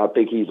 And I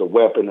think he's a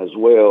weapon as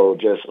well,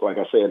 just like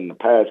I said in the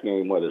pass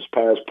game, whether it's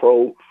pass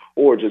pro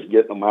or just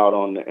getting them out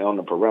on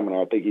the perimeter.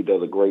 I think he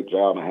does a great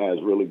job and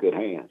has really good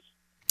hands.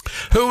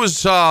 Who is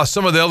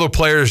some of the other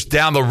players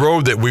down the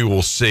road that we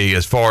will see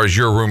as far as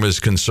your room is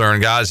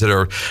concerned? Guys that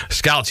are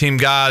scout team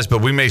guys,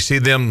 but we may see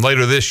them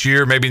later this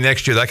year, maybe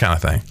next year, that kind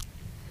of thing.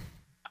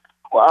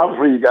 Well,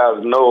 obviously, you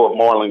guys know of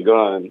Marlon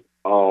Gunn.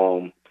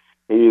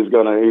 He's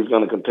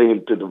gonna continue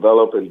to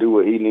develop and do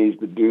what he needs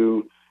to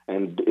do,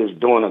 and is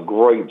doing a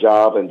great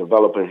job in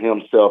developing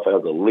himself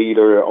as a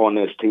leader on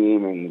this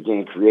team, and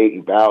again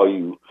creating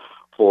value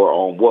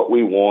for what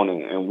we want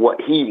and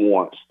what he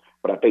wants.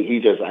 But I think he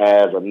just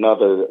adds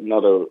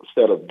another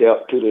set of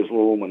depth to this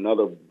room,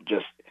 another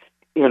set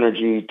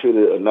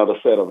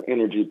of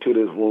energy to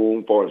this room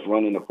as far as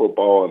running the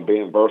football and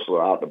being versatile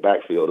out the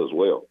backfield as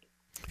well.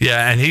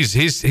 Yeah, and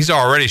he's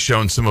already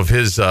shown some of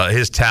his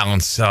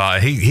talents.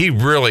 He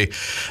really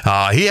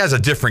he has a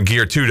different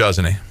gear too,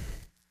 doesn't he?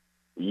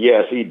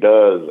 Yes, he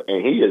does,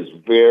 and he is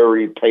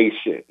very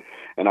patient.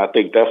 And I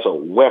think that's a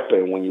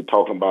weapon when you're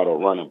talking about a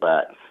running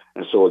back.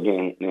 And so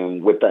again,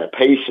 and with that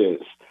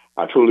patience,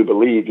 I truly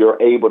believe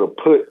you're able to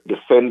put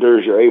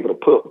defenders, you're able to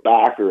put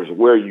backers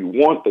where you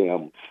want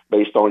them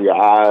based on your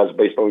eyes,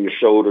 based on your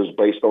shoulders,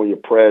 based on your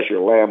press,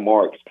 your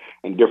landmarks,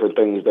 and different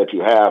things that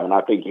you have. And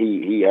I think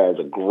he has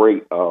a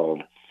great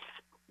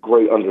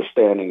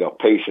understanding of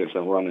patience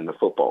and running the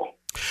football.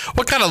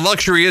 What kind of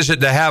luxury is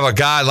it to have a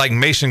guy like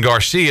Mason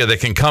Garcia that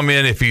can come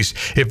in if he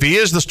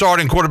is the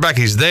starting quarterback,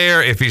 he's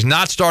there. If he's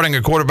not starting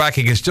a quarterback,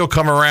 he can still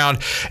come around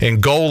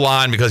and goal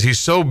line because he's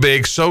so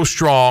big, so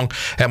strong.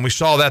 And we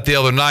saw that the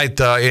other night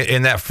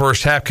in that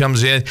first half,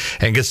 comes in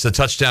and gets the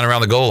touchdown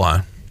around the goal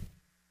line.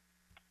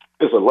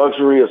 It's a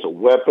luxury. It's a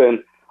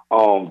weapon.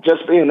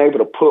 Just being able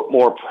to put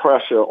more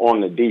pressure on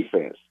the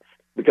defense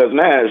because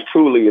now it's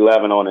truly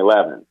 11 on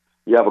 11.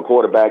 You have a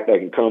quarterback that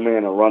can come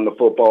in and run the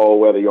football,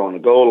 whether you're on the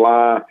goal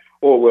line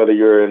or whether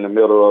you're in the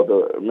middle of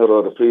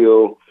the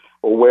field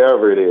or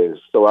wherever it is.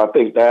 So I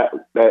think that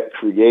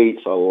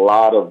creates a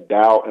lot of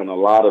doubt and a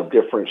lot of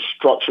different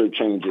structure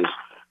changes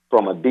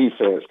from a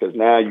defense because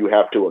now you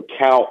have to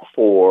account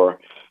for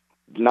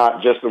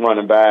not just the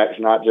running backs,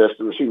 not just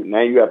the receiver.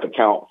 Now you have to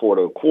account for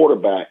the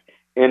quarterback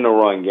in the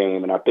run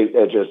game, and I think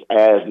that just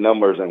adds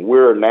numbers, and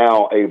we're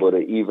now able to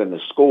even the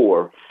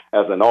score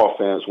as an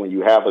offense when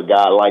you have a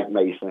guy like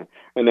Mason.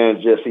 And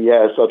then just he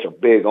has such a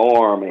big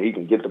arm and he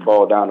can get the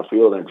ball down the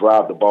field and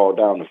drive the ball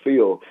down the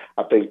field.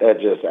 I think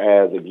that just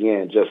adds,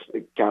 again, just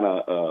kind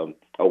of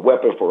a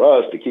weapon for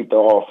us to keep the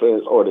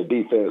offense or the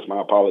defense, my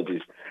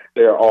apologies,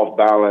 they're off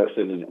balance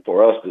and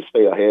for us to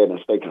stay ahead and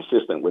stay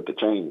consistent with the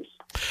change.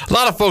 A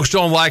lot of folks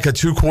don't like a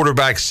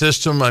two-quarterback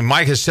system, and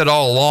Mike has said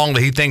all along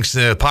that he thinks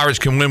the Pirates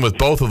can win with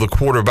both of the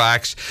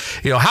quarterbacks.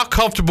 You know, how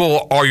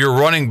comfortable are your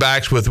running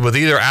backs with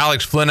either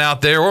Alex Flynn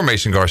out there or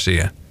Mason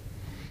Garcia?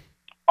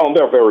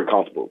 They're very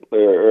comfortable.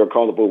 They're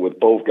comfortable with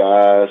both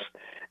guys.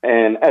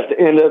 And at the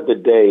end of the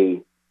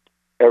day,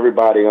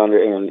 everybody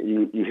under,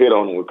 and you hit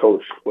on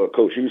what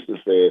Coach Houston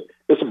said.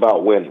 It's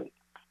about winning.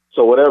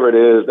 So whatever it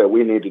is that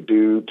we need to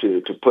do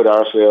to put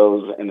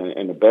ourselves in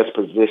the best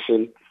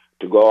position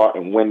to go out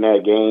and win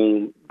that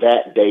game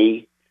that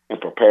day and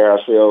prepare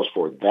ourselves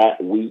for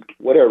that week,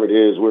 whatever it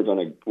is, we're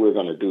gonna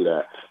do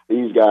that.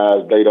 These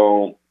guys, they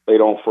don't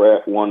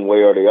fret one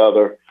way or the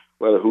other,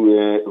 whether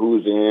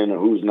who's in or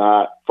who's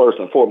not. First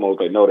and foremost,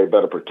 they know they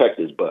better protect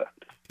his butt.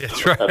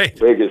 That's right. That's the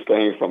biggest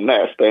thing from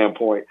that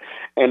standpoint.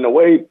 And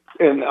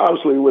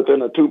obviously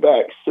within a two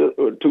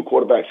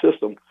quarterback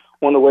system,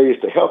 one of the ways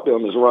to help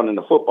them is running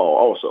the football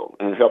also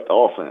and help the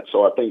offense.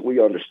 So I think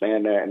we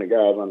understand that, and the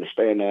guys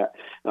understand that.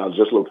 And I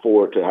just look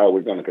forward to how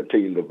we're going to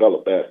continue to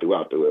develop that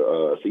throughout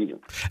the season.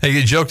 And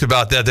you joked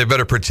about that. They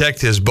better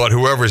protect his butt,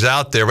 whoever's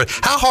out there. But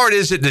how hard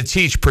is it to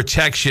teach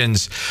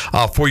protections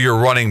for your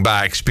running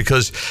backs?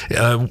 Because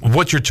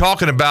what you're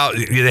talking about,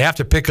 they have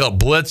to pick up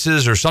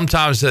blitzes, or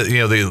sometimes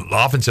the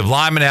offensive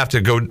linemen have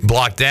to go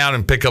block down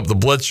and pick up the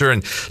blitzer,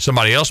 and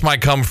somebody else might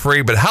come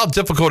free. But how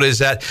difficult is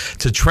that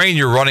to train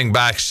your running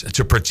backs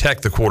to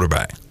protect the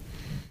quarterback?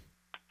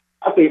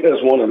 I think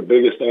that's one of the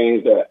biggest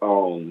things that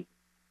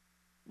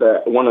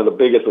one of the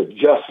biggest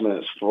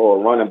adjustments for a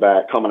running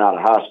back coming out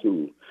of high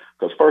school.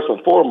 Because first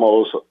and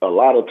foremost, a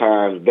lot of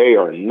times they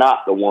are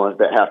not the ones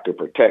that have to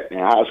protect in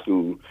high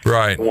school.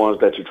 Right. The ones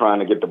that you're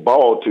trying to get the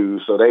ball to.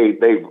 So they've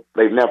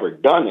never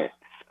done it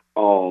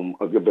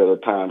a good bit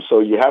of time. So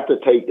you have to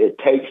it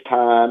takes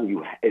time.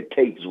 It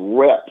takes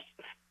reps.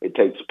 It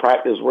takes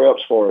practice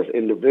reps for as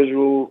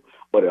individual,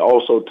 but it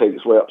also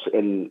takes reps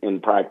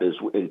in practice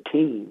in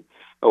team,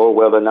 or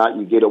whether or not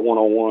you get a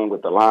one-on-one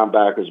with the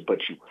linebackers,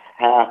 but you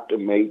have to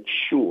make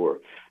sure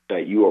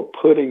that you are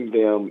putting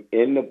them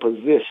in the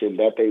position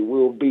that they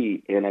will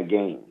be in a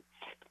game.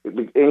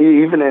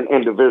 Even in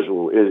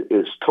individual,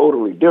 it's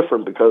totally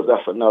different because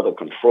that's another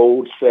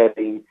controlled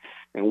setting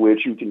in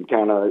which you can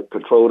kind of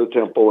control the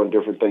tempo and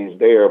different things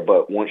there.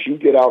 But once you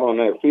get out on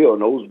that field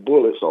and those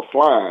bullets are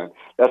flying,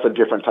 that's a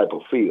different type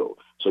of field.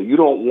 So you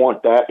don't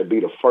want that to be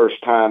the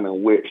first time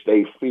in which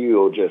they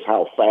feel just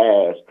how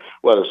fast,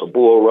 whether it's a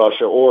bull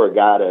rusher or a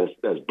guy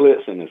that's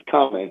blitzing is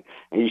coming,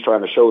 and he's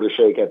trying to shoulder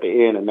shake at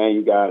the end, and then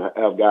you got to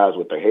have guys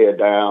with their head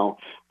down,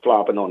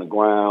 flopping on the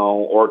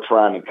ground, or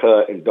trying to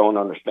cut and don't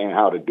understand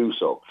how to do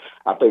so.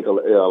 I think a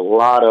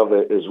lot of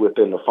it is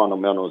within the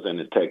fundamentals and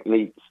the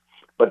techniques.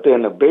 But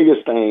then the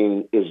biggest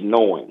thing is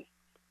knowing.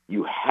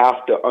 You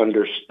have to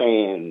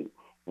understand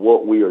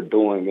what we are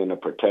doing in the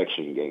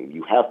protection game.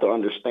 You have to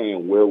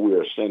understand where we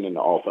are sending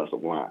the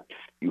offensive line.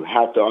 You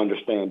have to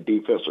understand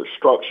defensive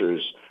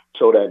structures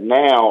so that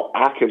now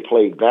I can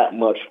play that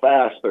much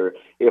faster.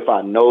 If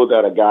I know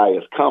that a guy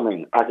is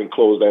coming, I can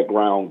close that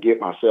ground, get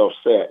myself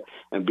set,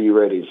 and be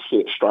ready to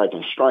sit, strike,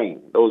 and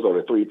strain. Those are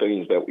the three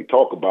things that we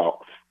talk about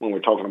when we're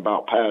talking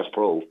about pass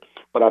pro.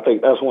 But I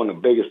think that's one of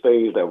the biggest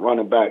things that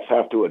running backs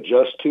have to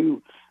adjust to,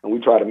 and we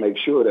try to make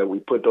sure that we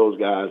put those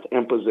guys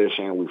in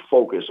position and we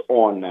focus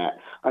on that.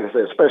 Like I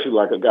said, especially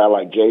like a guy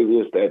like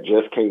Javius that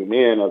just came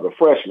in as a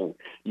freshman,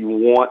 you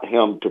want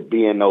him to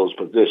be in those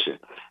positions.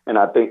 And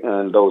I think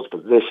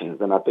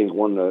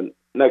one of the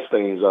next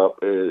things up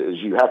is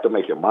you have to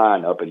make your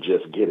mind up and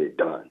just get it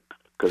done,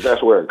 because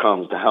that's where it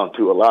comes down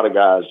to. A lot of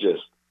guys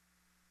just,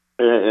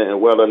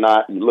 and whether or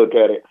not you look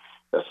at it,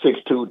 a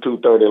 6'2",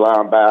 230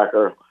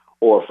 linebacker,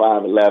 or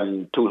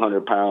 5'11",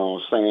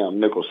 200-pound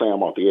nickel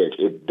Sam off the edge.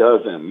 It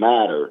doesn't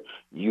matter.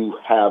 You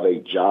have a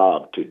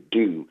job to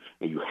do,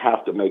 and you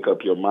have to make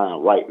up your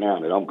mind right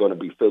now that I'm going to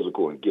be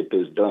physical and get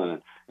this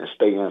done and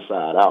stay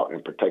inside out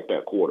and protect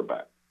that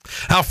quarterback.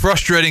 How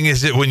frustrating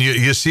is it when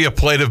you see a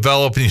play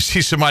develop and you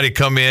see somebody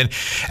come in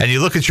and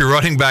you look at your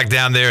running back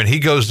down there and he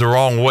goes the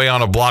wrong way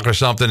on a block or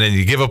something, and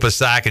you give up a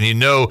sack and you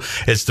know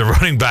it's the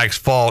running back's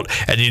fault,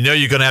 and you know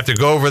you're going to have to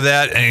go over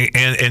that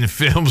and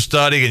film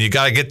study, and you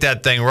got to get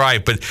that thing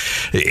right. But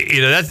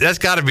that's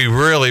got to be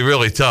really,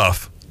 really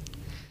tough.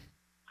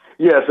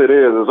 Yes, it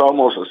is. It's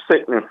almost a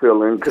sickening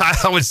feeling.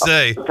 I would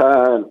say.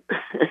 A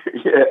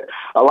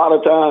lot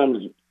of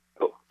times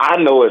I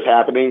know it's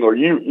happening, or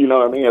you know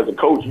what I mean, as a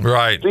coach, you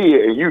see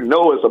it and you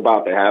know it's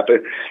about to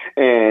happen,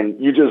 and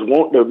you just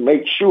want to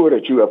make sure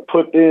that you have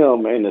put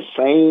them in the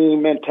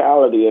same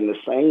mentality and the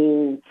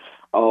same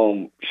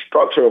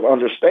structure of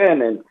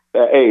understanding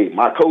that, hey,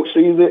 my coach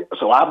sees it,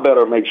 so I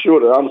better make sure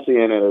that I'm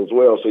seeing it as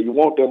well. So you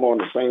want them on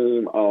the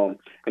same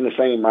in the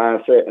same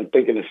mindset and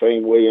thinking the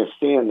same way and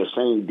seeing the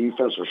same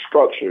defensive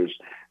structures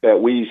that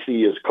we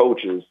see as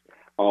coaches.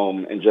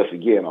 And just,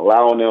 again,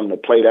 allowing them to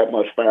play that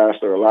much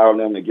faster, allowing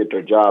them to get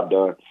their job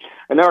done.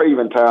 And there are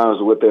even times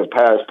within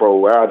pass pro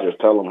where I just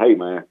tell them, hey,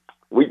 man,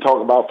 we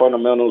talk about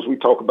fundamentals, we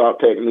talk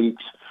about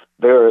techniques.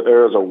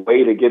 There's a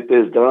way to get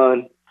this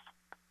done.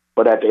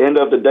 But at the end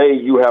of the day,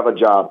 you have a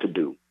job to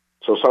do.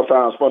 So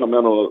sometimes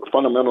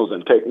fundamentals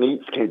and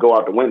techniques can go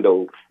out the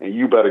window, and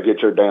you better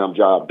get your damn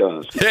job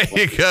done. There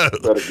you go. You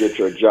better get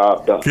your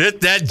job done.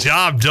 Get that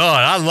job done.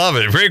 I love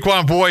it.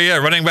 Raekwon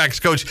Boyette, running backs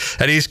coach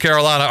at East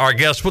Carolina, our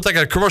guest. We'll take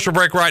a commercial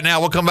break right now.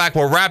 We'll come back.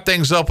 We'll wrap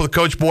things up with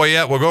Coach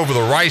Boyette. We'll go over the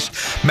Rice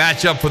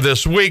matchup for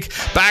this week.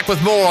 Back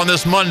with more on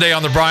this Monday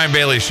on the Brian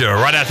Bailey Show.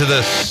 Right after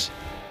this.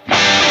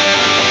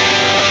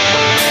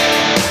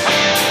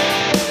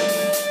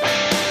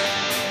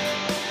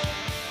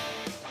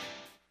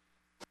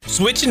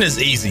 Switching is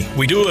easy.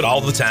 We do it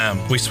all the time.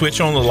 We switch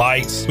on the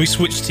lights. We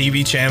switch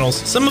TV channels.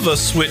 Some of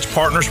us switch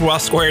partners while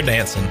square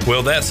dancing.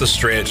 Well, that's a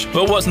stretch.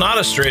 But what's not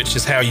a stretch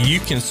is how you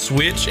can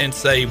switch and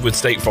save with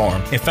State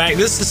Farm. In fact,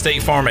 this is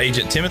State Farm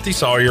agent Timothy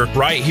Sawyer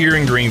right here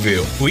in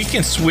Greenville. We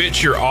can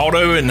switch your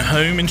auto and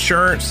home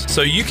insurance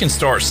so you can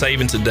start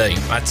saving today.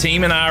 My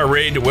team and I are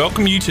ready to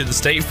welcome you to the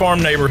State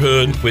Farm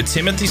neighborhood. With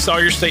Timothy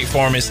Sawyer State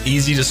Farm, it's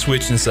easy to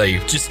switch and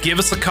save. Just give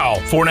us a call,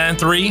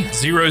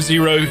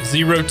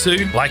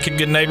 493-0002. Like a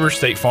good neighbor,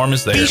 State Farm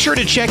is there. Be sure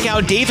to check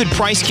out David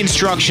Price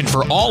Construction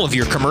for all of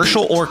your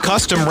commercial or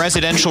custom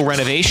residential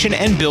renovation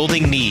and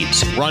building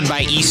needs. Run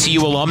by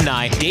ECU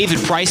alumni, David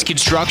Price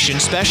Construction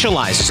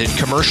specializes in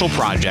commercial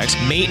projects,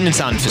 maintenance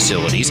on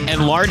facilities,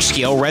 and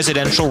large-scale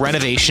residential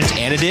renovations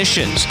and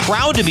additions.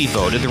 Proud to be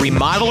voted the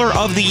Remodeler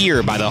of the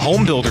Year by the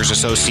Home Builders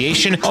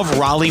Association of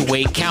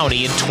Raleigh-Wake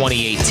County in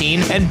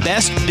 2018 and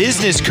Best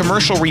Business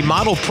Commercial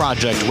Remodel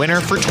Project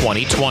winner for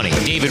 2020.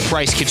 David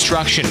Price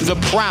Construction, the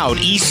proud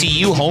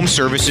ECU Home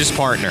Services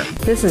partner.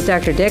 This is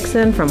Dr.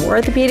 Dixon from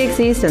Orthopedics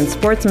East and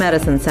Sports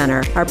Medicine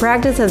Center. Our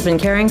practice has been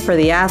caring for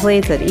the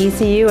athletes at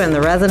ECU and the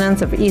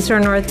residents of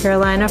Eastern North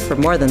Carolina for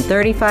more than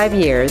 35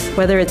 years.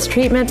 Whether it's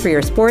treatment for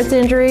your sports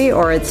injury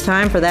or it's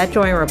time for that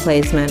joint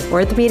replacement,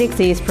 Orthopedics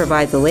East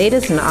provides the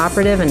latest in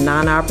operative and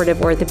non-operative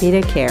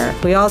orthopedic care.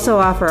 We also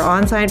offer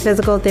on-site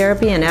physical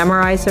therapy and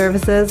MRI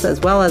services,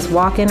 as well as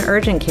walk-in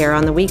urgent care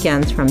on the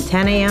weekends from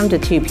 10 a.m. to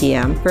 2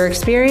 p.m. For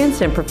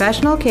experienced and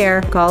professional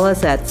care, call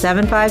us at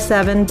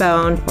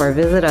 757-BONE or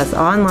visit us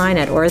online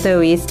at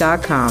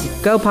orthoeast.com.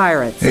 Go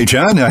Pirates! Hey,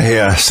 John,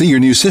 I see your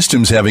new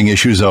system's having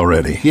issues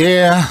already.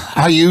 Yeah,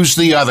 I used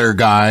the other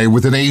guy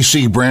with an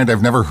AC brand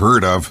I've never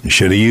heard of. You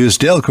should have used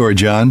Delcor,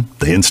 John.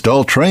 They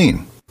install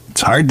Train.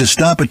 It's hard to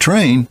stop a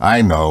train.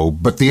 I know,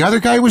 but the other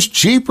guy was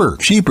cheaper.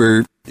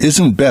 Cheaper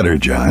isn't better,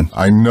 John.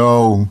 I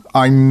know.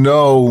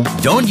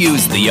 Don't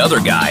use the other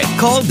guy.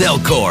 Call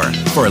Delcor.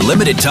 For a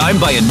limited time,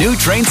 buy a new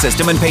train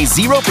system and pay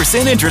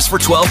 0% interest for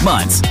 12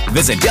 months.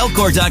 Visit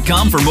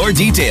Delcor.com for more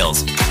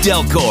details.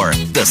 Delcor,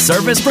 the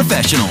service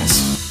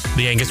professionals.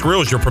 The Angus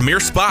Grill is your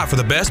premier spot for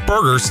the best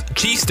burgers,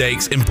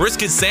 cheesesteaks, and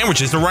brisket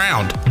sandwiches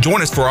around.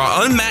 Join us for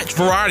our unmatched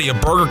variety of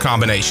burger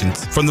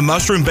combinations. From the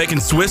mushroom bacon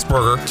Swiss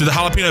burger to the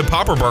jalapeno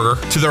popper burger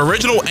to the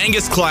original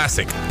Angus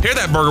classic. Pair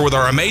that burger with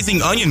our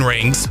amazing onion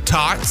rings,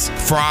 tots,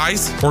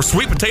 fries, or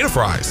sweet potato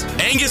fries.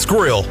 Angus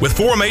Grill, with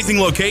 4 amazing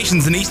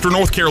locations in Eastern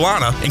North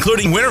Carolina,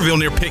 including Winterville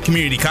near Pitt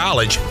Community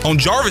College, on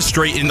Jarvis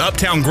Street in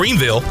Uptown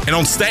Greenville, and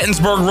on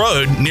Statensburg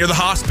Road near the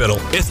hospital.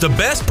 It's the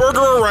best burger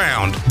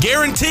around,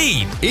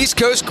 guaranteed. East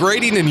Coast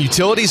Grading and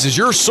Utilities is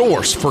your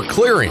source for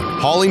clearing,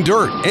 hauling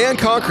dirt, and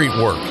concrete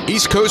work.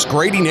 East Coast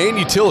Grading and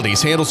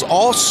Utilities handles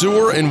all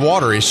sewer and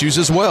water issues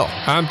as well.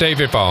 I'm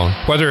David Vaughn.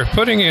 Whether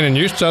putting in a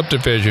new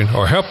subdivision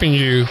or helping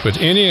you with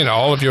any and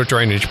all of your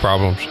drainage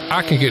problems,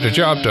 I can get the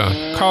job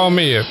done. Call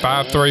me at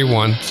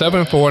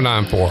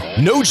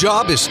 531-7494. No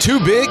job is too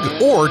big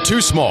or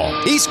too small.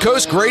 East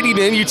Coast Grading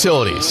and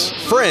Utilities.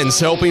 Friends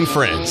helping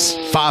friends.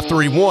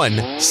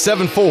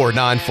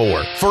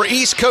 531-7494 for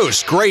East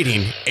Coast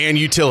Grading and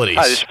Utilities.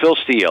 Hi, this is Phil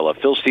Steele of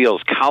Phil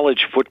Steele's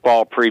College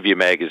Football Preview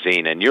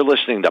Magazine, and you're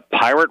listening to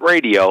Pirate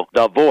Radio,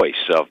 the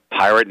voice of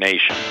Pirate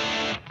Nation.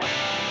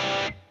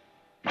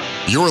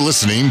 You're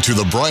listening to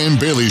The Brian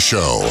Bailey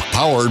Show,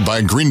 powered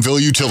by Greenville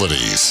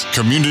Utilities.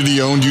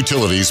 Community-owned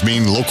utilities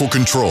mean local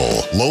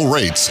control, low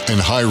rates, and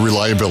high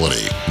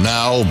reliability.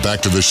 Now,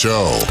 back to the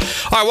show.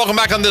 All right, welcome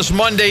back on this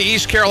Monday.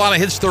 East Carolina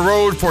hits the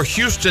road for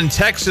Houston,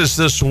 Texas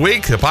this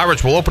week. The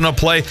Pirates will open up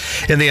play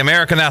in the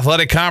American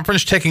Athletic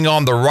Conference, taking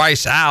on the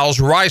Rice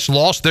Owls. Rice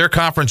lost their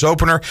conference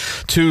opener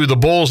to the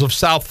Bulls of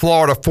South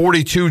Florida.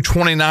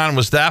 42-29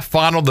 was that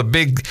final. The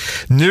big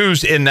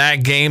news in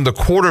that game, the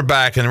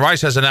quarterback, and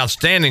Rice has an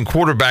outstanding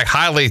quarterback,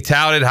 highly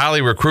touted,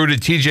 highly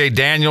recruited, TJ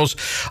Daniels.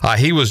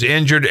 He was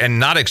injured and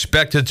not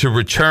expected to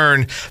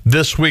return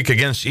this week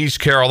against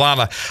East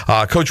Carolina.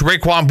 Coach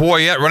Raekwon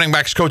Boyette, running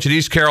backs coach at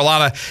East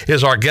Carolina,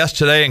 is our guest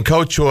today. And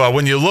Coach,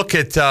 when you look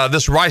at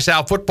this Rice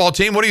Owl football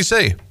team, what do you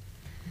see?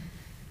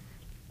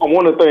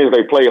 One of the things,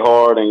 they play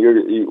hard,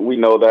 and we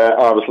know that.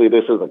 Obviously,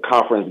 this is a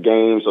conference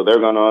game, so they're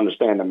going to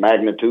understand the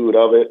magnitude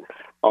of it.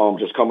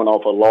 Just coming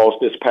off a loss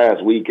this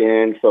past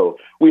weekend. So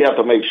we have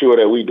to make sure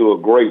that we do a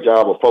great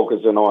job of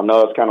focusing on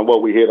us, kind of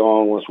what we hit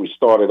on once we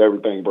started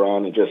everything,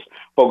 Brian, and just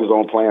focus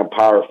on playing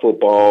Pirate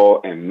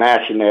football and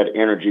matching that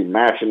energy,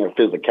 matching that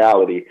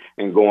physicality,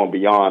 and going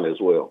beyond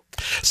as well.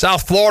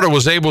 South Florida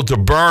was able to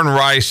burn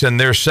Rice and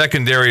their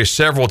secondary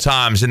several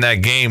times in that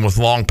game with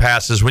long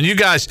passes. When you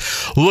guys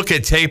look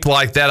at tape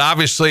like that,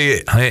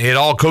 obviously it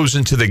all goes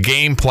into the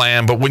game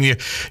plan, but when you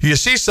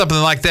see something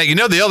like that,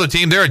 the other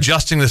team, they're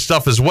adjusting the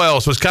stuff as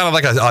well, so it's kind of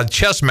like a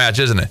chess match,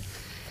 isn't it?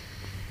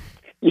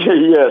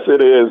 Yes,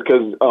 it is,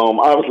 because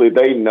obviously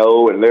they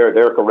know, and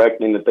they're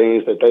correcting the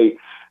things that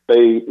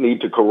they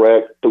need to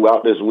correct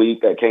throughout this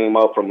week that came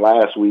up from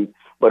last week.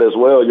 But as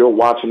well, you're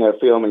watching that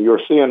film and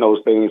you're seeing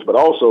those things, but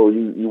also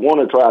you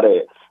want to try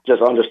to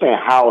just understand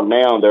how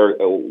now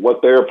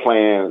what their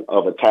plan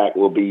of attack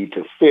will be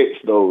to fix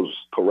those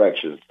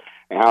corrections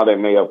and how they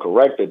may have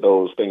corrected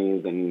those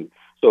things. And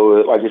so,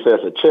 like you said,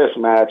 it's a chess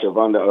match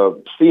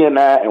of seeing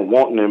that and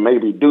wanting to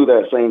maybe do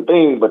that same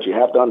thing, but you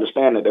have to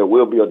understand that there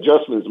will be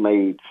adjustments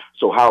made.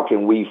 So how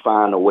can we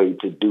find a way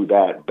to do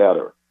that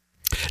better?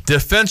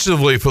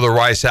 Defensively for the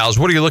Rice Owls,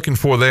 what are you looking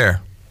for there?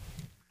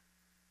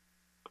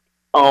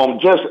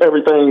 Just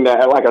everything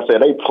that, like I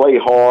said, they play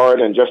hard,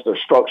 and just the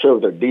structure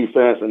of their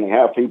defense, and they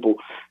have people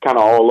kind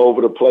of all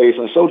over the place.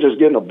 And so just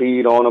getting a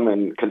bead on them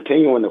and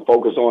continuing to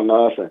focus on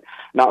us and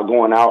not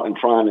going out and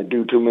trying to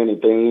do too many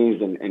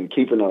things, and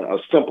keeping a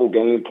simple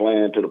game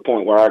plan to the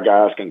point where our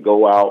guys can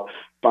go out,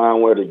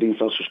 find where the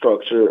defensive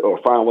structure, or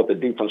find what the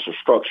defensive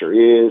structure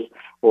is,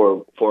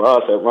 or for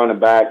us at running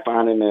back,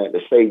 finding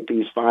the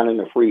safeties, finding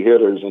the free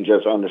hitters, and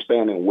just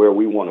understanding where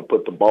we want to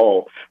put the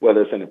ball,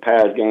 whether it's in the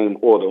pass game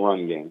or the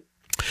run game.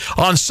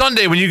 On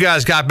Sunday, when you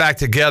guys got back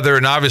together,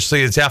 and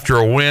obviously it's after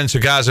a win, so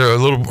guys are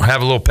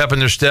have a little pep in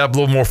their step, a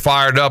little more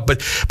fired up.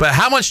 But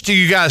how much do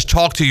you guys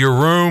talk to your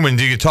room, and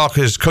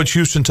has Coach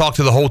Houston talk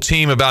to the whole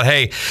team about,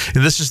 hey,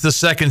 this is the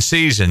second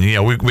season?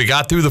 We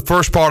got through the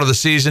first part of the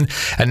season,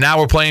 and now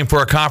we're playing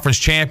for a conference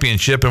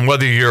championship. And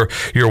whether you're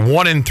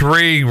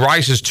 1-3,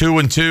 Rice is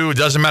 2-2, it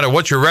doesn't matter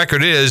what your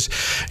record is.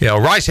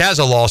 Rice has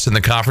a loss in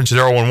the conference.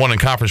 They're 0-1 in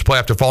conference play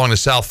after falling to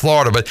South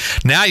Florida. But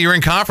now you're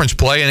in conference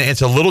play, and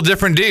it's a little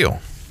different deal.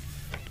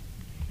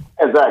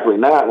 Exactly.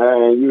 Now,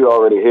 you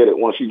already hit it.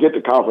 Once you get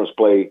to conference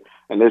play,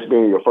 and this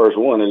being your first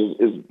one,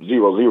 is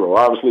 0-0.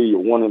 Obviously, you're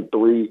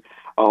 1-3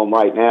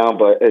 right now,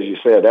 but as you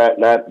said,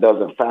 that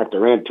doesn't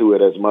factor into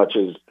it as much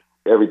as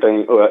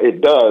everything.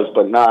 It does,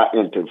 but not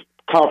into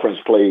conference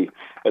play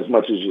as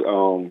much as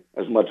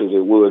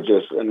it would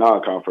just a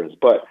non-conference.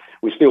 But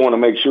we still want to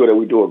make sure that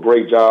we do a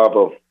great job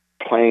of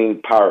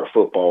playing Pirate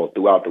football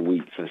throughout the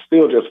weeks, and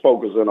still just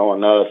focusing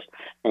on us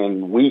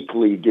and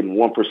weekly getting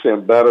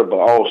 1% better, but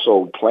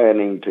also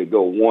planning to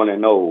go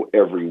 1-0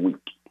 every week.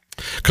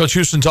 Coach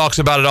Houston talks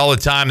about it all the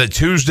time, that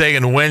Tuesday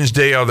and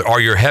Wednesday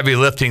are your heavy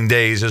lifting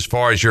days as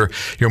far as your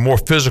more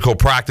physical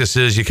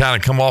practices. You kind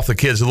of come off the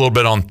kids a little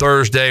bit on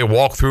Thursday,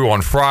 walk through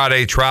on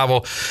Friday,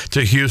 travel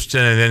to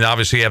Houston, and then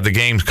obviously you have the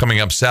games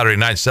coming up Saturday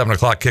night, 7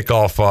 o'clock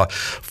kickoff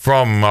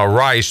from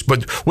Rice.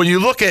 But when you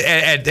look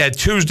at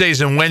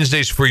Tuesdays and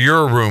Wednesdays for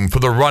your room, for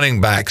the running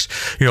backs,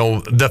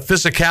 the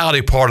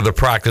physicality part of the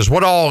practice,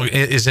 what all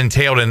is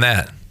entailed in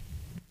that?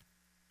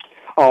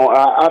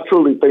 I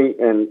truly think,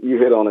 and you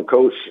hit on it,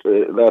 Coach,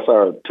 that's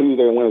our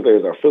Tuesday and Wednesday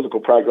is our physical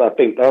practice. I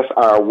think that's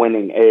our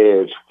winning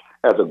edge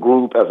as a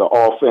group, as an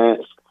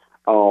offense,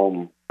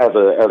 as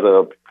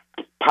a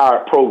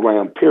Pirate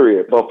program,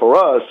 period. But for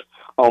us,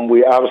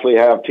 we obviously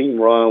have team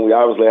run. We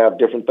obviously have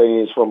different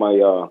things from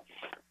a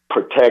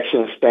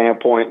protection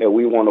standpoint that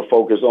we want to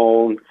focus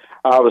on.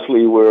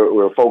 Obviously,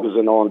 we're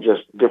focusing on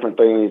just different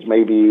things,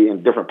 maybe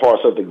in different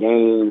parts of the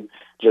game,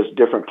 just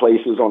different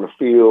places on the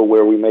field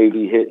where we may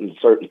be hitting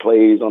certain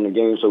plays on the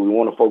game. So we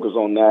want to focus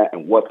on that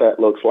and what that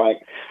looks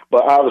like.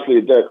 But obviously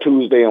that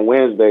Tuesday and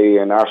Wednesday,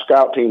 and our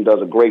scout team does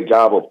a great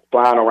job of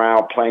flying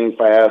around, playing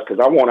fast,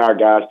 because I want our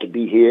guys to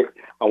be hit.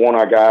 I want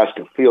our guys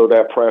to feel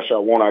that pressure. I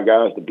want our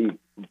guys to be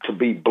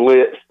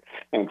blitzed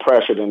and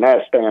pressured in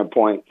that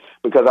standpoint,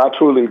 because I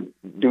truly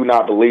do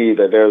not believe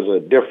that there's a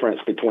difference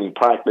between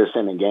practice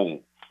and a game.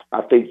 I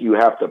think you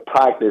have to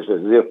practice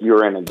as if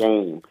you're in a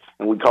game,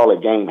 and we call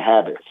it game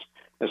habits.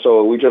 And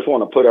so we just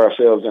want to put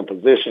ourselves in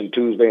position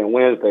Tuesday and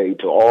Wednesday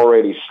to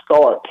already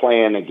start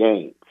playing the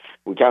game.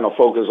 We kind of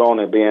focus on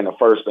it being the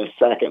first and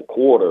second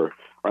quarter,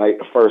 right?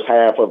 The first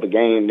half of the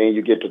game, then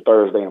you get to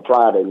Thursday and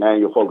Friday. Now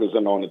you're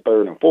focusing on the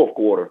third and fourth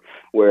quarter,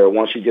 where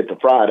once you get to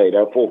Friday,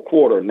 that fourth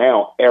quarter,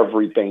 now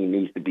everything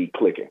needs to be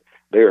clicking.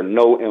 There are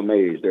no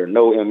MAs. There are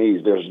no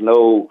MEs. There's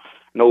no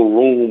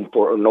room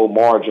for no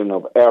margin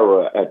of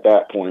error at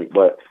that point.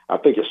 But I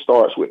think it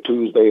starts with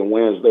Tuesday and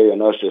Wednesday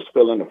and us just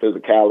feeling the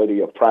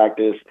physicality of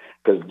practice,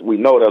 because we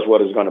know that's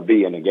what it's going to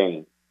be in the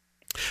game.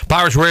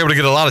 Pirates were able to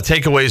get a lot of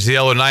takeaways the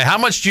other night. How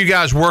much do you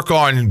guys work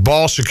on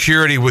ball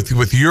security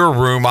with your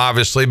room,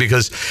 obviously,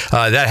 because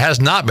that has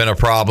not been a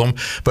problem.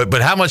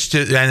 But how much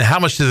do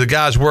the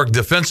guys work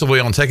defensively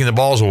on taking the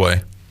balls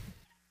away?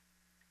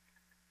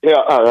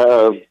 Yeah,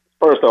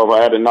 first off,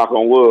 I had to knock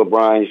on wood,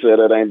 Brian. You said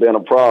that ain't been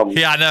a problem.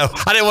 Yeah, I know.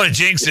 I didn't want to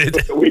jinx it.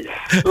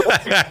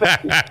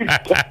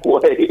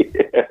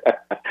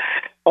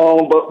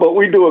 But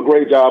we do a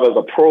great job as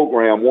a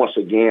program, once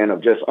again,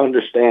 of just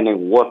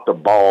understanding what the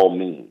ball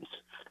means.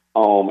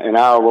 In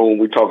our room,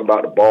 we talk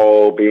about the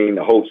ball being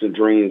the hopes and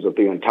dreams of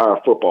the entire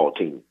football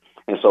team.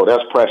 And so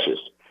that's precious.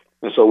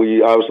 And so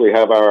we obviously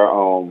have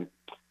our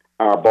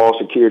ball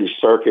security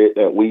circuit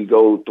that we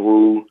go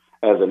through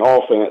as an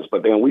offense,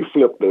 but then we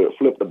flip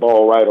the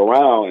ball right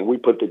around and we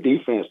put the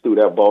defense through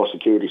that ball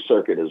security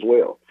circuit as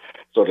well,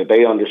 so that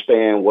they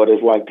understand what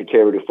it's like to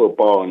carry the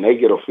football and they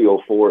get a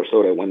feel for it,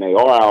 so that when they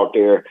are out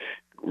there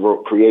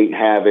creating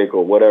havoc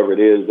or whatever it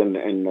is, and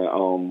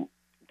as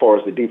far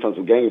as the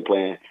defensive game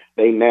plan,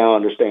 they now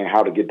understand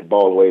how to get the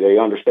ball away. They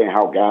understand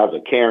how guys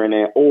are carrying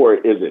it, or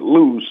is it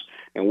loose,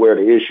 and where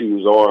the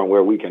issues are, and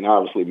where we can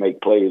obviously make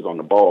plays on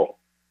the ball.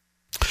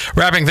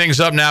 Wrapping things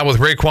up now with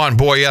Raekwon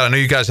Boyette. I know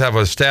you guys have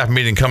a staff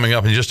meeting coming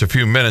up in just a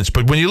few minutes,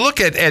 but when you look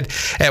at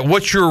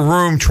what your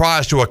room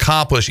tries to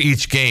accomplish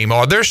each game,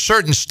 are there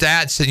certain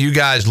stats that you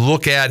guys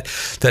look at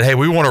that, hey,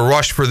 we want to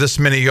rush for this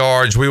many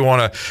yards, we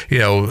want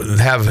to,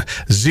 have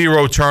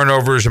 0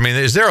 turnovers? I mean,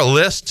 is there a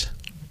list?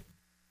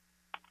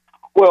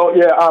 Well,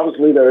 yeah,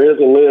 obviously there is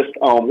a list.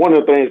 One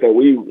of the things that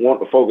we want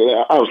to focus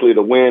on, obviously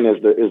the win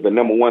is the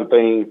number one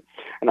thing,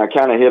 and I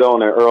kind of hit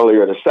on it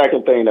earlier. The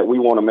second thing that we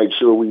want to make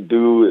sure we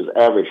do is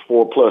average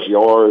 4+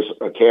 yards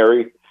a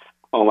carry.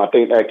 I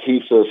think that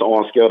keeps us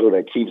on schedule,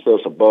 that keeps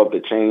us above the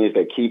chains,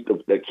 that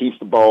keeps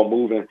the ball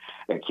moving,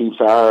 that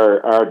keeps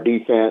our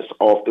defense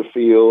off the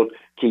field,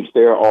 keeps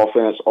their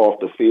offense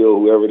off the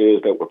field, whoever it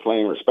is that we're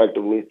playing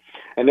respectively.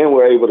 And then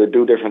we're able to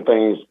do different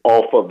things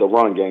off of the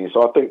run game.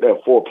 So I think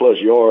that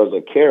 4+ yards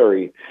a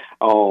carry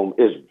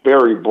is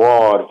very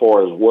broad as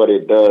far as what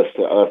it does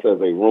to us as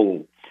a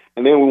room.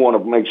 And then we want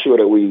to make sure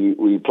that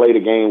we play the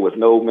game with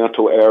no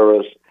mental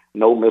errors,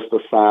 no missed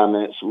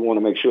assignments. We want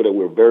to make sure that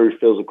we're very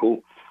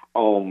physical.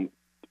 One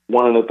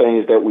of the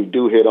things that we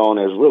do hit on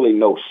is really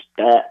no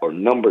stat or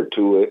number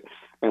to it,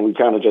 and we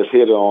kind of just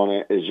hit on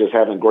it, is just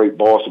having great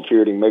ball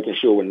security, making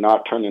sure we're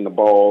not turning the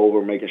ball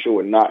over, making sure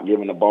we're not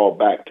giving the ball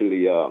back to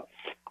the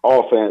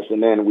offense.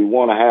 And then we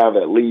want to have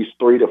at least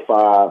 3 to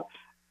 5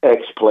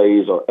 X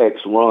plays or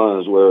X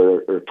runs where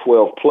are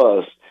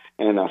 12+.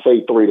 And I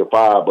say 3 to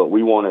 5, but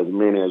we want as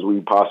many as we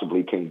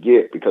possibly can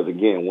get, because,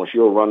 again, once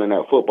you're running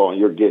that football and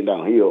you're getting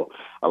downhill,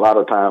 a lot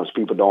of times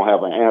people don't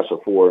have an answer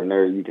for it, and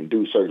there you can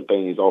do certain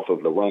things off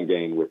of the run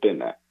game within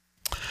that.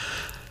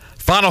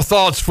 Final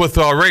thoughts with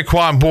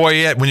Raekwon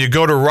Boyette. When you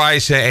go to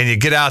Rice and you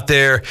get out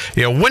there,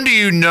 when do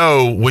you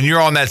know when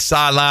you're on that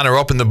sideline or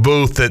up in the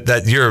booth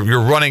that your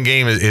running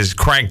game is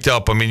cranked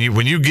up? I mean,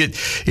 when you get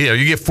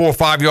 4 or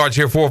 5 yards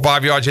here, 4 or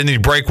 5 yards, and then you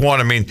break one.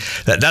 I mean,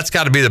 that's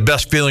got to be the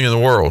best feeling in the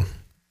world.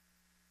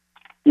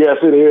 Yes,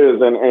 it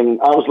is, and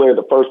obviously at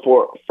the first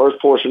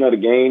portion of the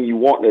game, you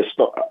want to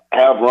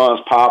have runs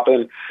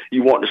popping,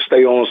 you want to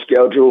stay on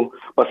schedule,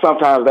 but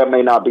sometimes that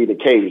may not be the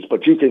case.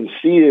 But you can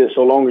see it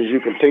so long as you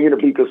continue to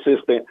be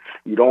consistent.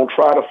 You don't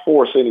try to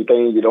force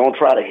anything. You don't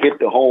try to hit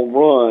the home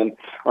run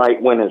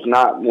right when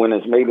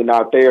it's maybe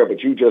not there,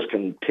 but you just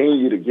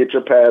continue to get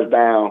your pass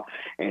down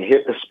and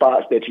hit the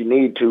spots that you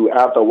need to.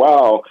 After a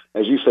while,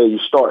 as you say, you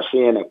start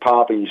seeing it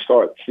pop and you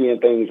start seeing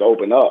things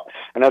open up,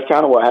 and that's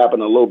kind of what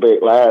happened a little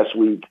bit last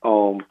week.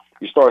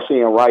 You start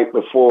seeing right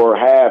before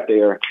half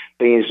there,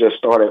 things just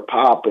started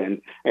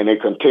popping, and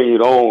it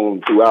continued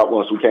on throughout.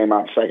 Once we came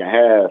out the second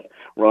half,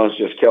 runs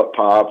just kept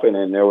popping,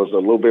 and there was a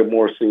little bit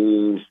more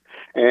seams.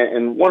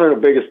 And one of the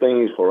biggest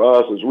things for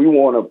us is we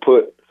want to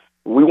play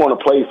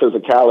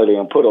physicality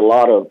and put a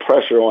lot of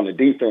pressure on the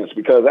defense,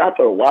 because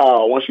after a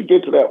while, once you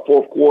get to that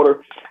fourth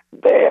quarter,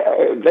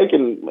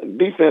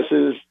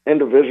 defenses,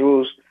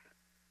 individuals,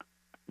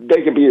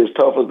 they can be as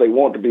tough as they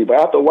want to be, but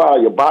after a while,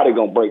 your body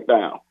gonna break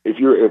down. If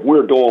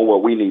we're doing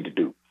what we need to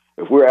do,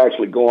 if we're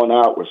actually going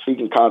out, we're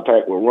seeking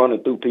contact, we're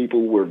running through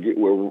people, we're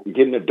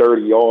getting the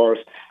dirty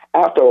yards.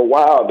 After a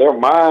while, their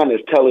mind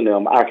is telling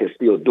them I can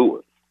still do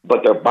it,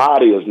 but their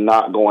body is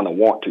not going to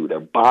want to.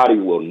 Their body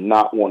will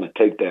not want to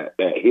take that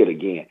hit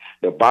again.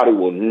 Their body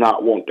will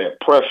not want that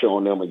pressure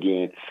on them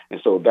again,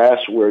 and so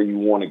that's where you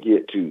want to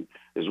get to,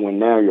 is when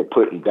now you're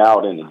putting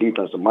doubt in the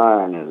defensive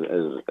mind,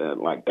 as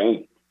like,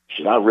 dang,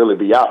 should I really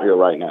be out here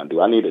right now?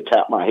 Do I need to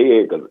tap my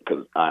head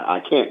because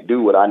I can't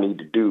do what I need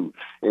to do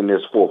in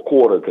this fourth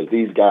quarter, because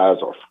these guys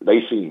they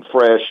seem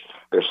fresh.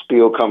 They're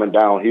still coming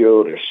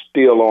downhill. They're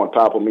still on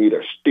top of me.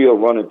 They're still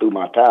running through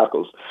my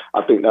tackles.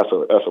 I think that's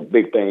a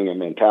big thing in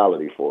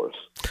mentality for us.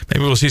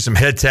 Maybe we'll see some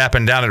head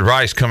tapping down at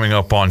Rice coming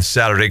up on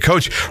Saturday.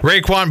 Coach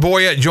Raekwon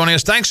Boyette joining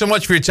us. Thanks so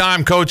much for your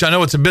time, Coach. I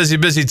know it's a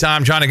busy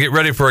time trying to get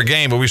ready for a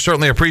game, but we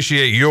certainly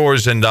appreciate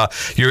yours, and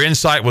your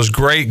insight was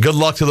great. Good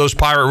luck to those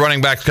Pirate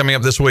running backs coming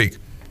up this week.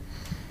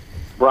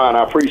 Brian,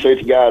 I appreciate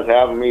you guys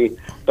having me.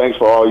 Thanks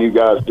for all you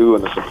guys do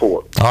and the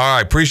support. All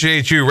right,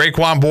 appreciate you.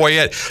 Raekwon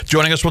Boyette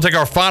joining us. We'll take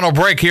our final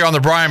break here on the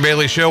Brian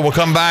Bailey Show. We'll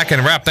come back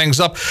and wrap things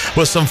up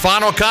with some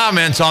final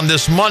comments on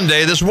this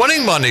Monday, this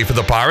winning Monday for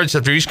the Pirates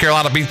after East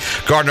Carolina beat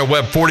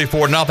Gardner-Webb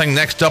 44-0.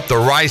 Next up, the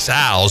Rice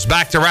Owls.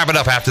 Back to wrap it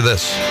up after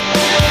this.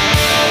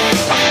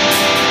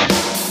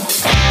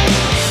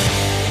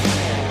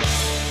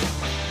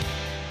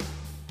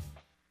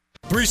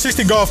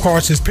 360 Golf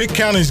Carts is Pitt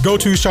County's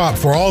go-to shop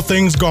for all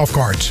things golf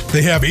carts.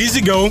 They have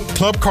easy-go,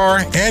 club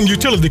car, and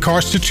utility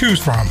carts to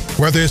choose from.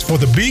 Whether it's for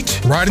the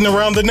beach, riding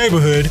around the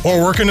neighborhood, or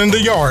working in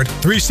the yard,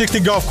 360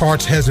 Golf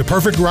Carts has the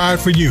perfect ride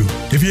for you.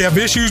 If you have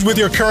issues with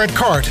your current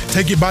cart,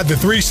 take it by the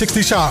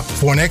 360 shop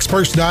for an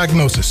expert's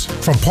diagnosis.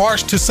 From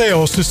parts to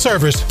sales to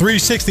service,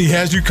 360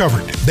 has you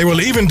covered. They will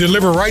even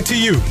deliver right to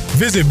you.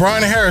 Visit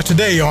Brian Harris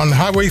today on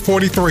Highway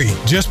 43,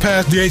 just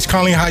past D.H.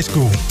 Conley High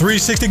School.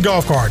 360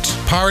 Golf Carts.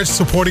 Pirates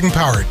supporting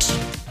Pirates.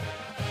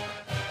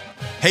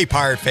 Hey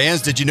Pirate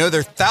fans, did you know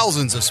there are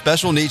thousands of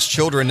special needs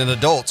children and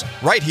adults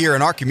right here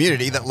in our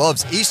community that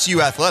loves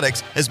ECU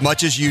athletics as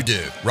much as you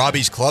do?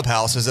 Robbie's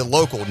Clubhouse is a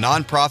local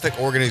nonprofit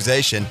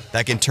organization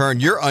that can turn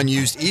your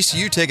unused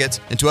ECU tickets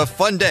into a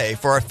fun day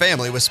for a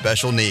family with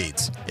special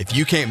needs. If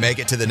you can't make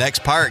it to the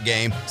next Pirate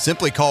game,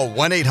 simply call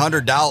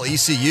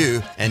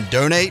 1-800-DIAL-ECU and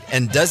donate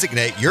and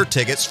designate your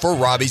tickets for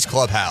Robbie's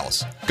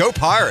Clubhouse. Go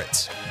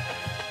Pirates!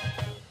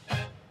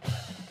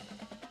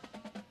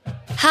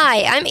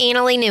 Hi, I'm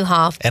Annalie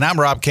Newhoff. And I'm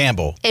Rob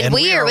Campbell. And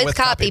we are with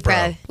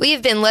CopyPro. We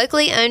have been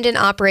locally owned and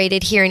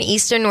operated here in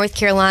Eastern North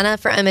Carolina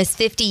for almost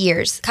 50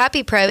 years.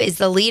 CopyPro is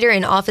the leader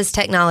in office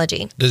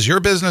technology. Does your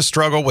business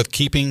struggle with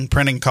keeping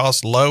printing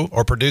costs low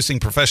or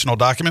producing professional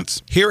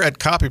documents? Here at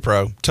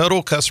CopyPro,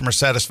 total customer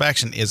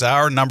satisfaction is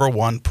our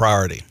 #1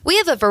 priority. We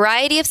have a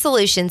variety of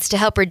solutions to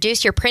help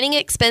reduce your printing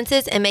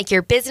expenses and make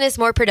your business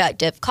more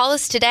productive. Call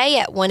us today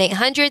at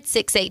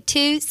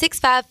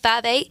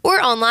 1-800-682-6558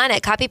 or online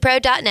at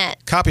copypro.net.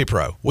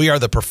 CopyPro. We are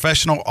the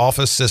professional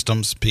office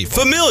systems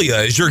people.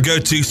 Familia is your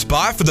go-to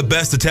spot for the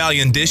best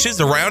Italian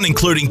dishes around,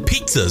 including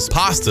pizzas,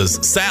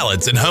 pastas,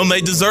 salads, and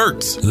homemade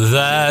desserts.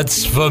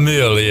 That's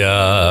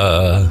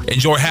Familia.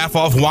 Enjoy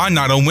half-off wine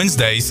night on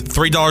Wednesdays,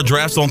 $3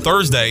 drafts on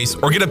Thursdays,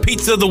 or get a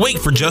pizza of the week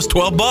for just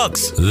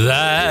 $12.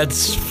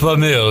 That's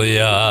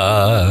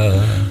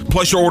Familia.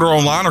 Place your order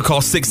online or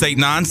call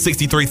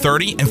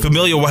 689-6330, and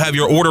Familia will have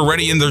your order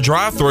ready in their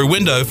drive-thru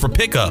window for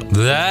pickup.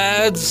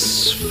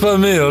 That's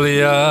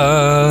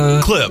Familia.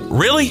 Clip,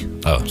 really?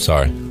 Oh,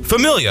 sorry.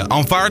 Familia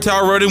on Fire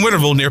Tower Road in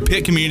Winterville near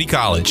Pitt Community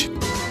College.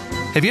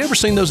 Have you ever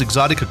seen those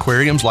exotic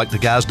aquariums like the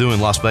guys do in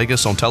Las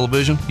Vegas on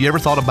television? You ever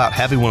thought about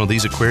having one of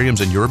these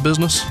aquariums in your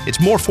business? It's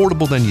more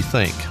affordable than you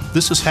think.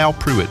 This is Hal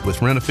Pruitt with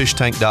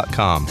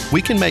rentafishtank.com.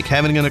 We can make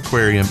having an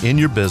aquarium in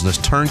your business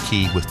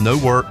turnkey with no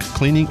work,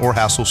 cleaning, or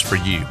hassles for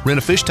you.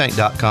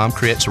 Rentafishtank.com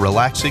creates a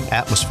relaxing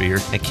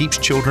atmosphere and keeps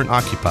children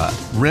occupied.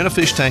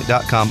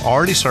 Rentafishtank.com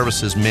already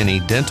services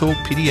many dental,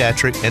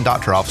 pediatric, and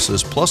doctor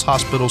offices, plus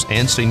hospitals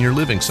and senior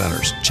living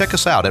centers. Check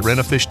us out at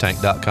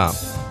rentafishtank.com.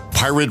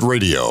 Pirate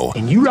Radio.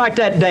 And you write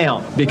that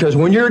down, because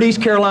when you're at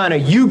East Carolina,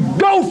 you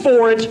go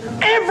for it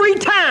every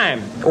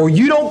time. Or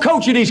you don't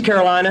coach at East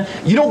Carolina,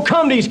 you don't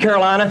come to East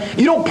Carolina,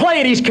 you don't play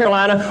at East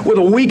Carolina with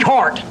a weak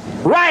heart.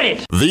 Write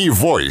it! The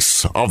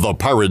voice of the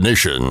Pirate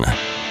Nation.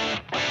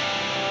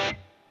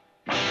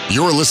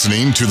 You're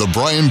listening to The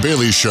Brian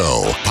Bailey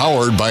Show,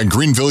 powered by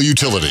Greenville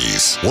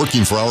Utilities,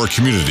 working for our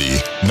community,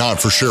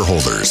 not for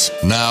shareholders.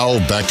 Now,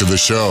 back to the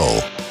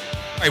show.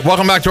 All right,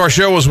 welcome back to our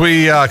show as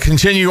we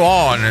continue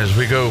on. As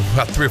we go,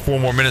 about 3 or 4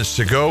 more minutes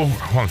to go.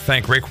 I want to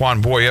thank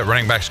Raekwon Boyette,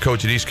 running backs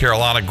coach at East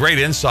Carolina. Great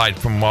insight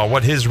from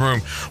what his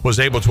room was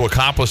able to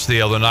accomplish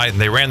the other night. And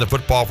they ran the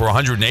football for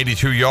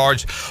 182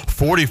 yards,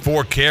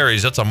 44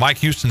 carries. That's a Mike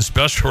Houston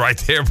special right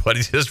there, but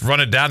he's just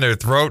running down their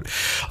throat.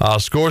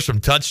 Scored some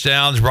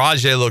touchdowns.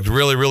 Rajay looked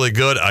really, really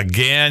good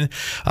again.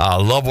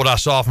 Love what I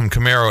saw from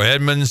Camaro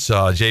Edmonds.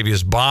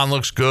 Javius Bond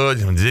looks good.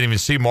 Didn't even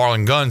see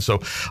Marlon Gunn.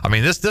 So, I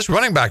mean, this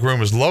running back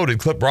room is loaded.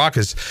 Clip Brock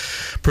is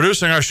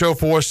producing our show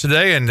for us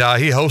today, and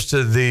he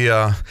hosted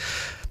the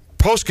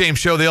post-game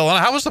show the other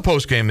night. How was the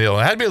post-game deal?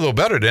 It had to be a little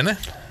better, didn't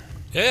it?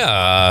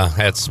 Yeah,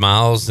 had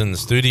smiles in the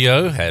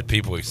studio, had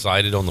people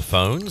excited on the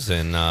phones,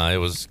 and it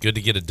was good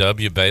to get a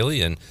W,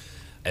 Bailey. And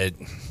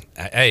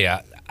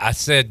I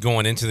said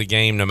going into the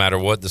game, no matter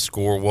what the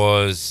score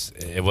was,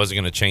 it wasn't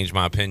going to change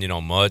my opinion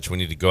on much. We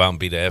need to go out and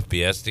beat the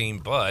FBS team,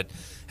 but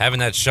having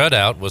that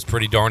shutout was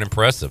pretty darn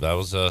impressive. That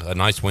was a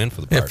nice win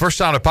for the Pirates. Yeah, first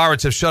time the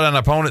Pirates have shut out an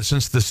opponent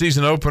since the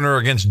season opener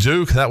against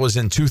Duke. That was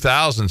in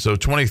 2000, so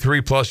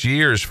 23-plus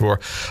years for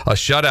a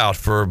shutout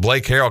for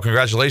Blake Harrell.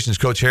 Congratulations,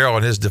 Coach Harrell,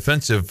 and his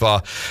defensive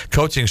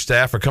coaching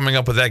staff for coming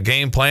up with that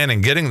game plan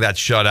and getting that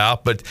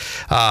shutout. But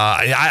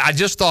I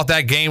just thought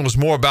that game was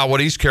more about what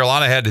East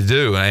Carolina had to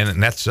do,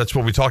 and that's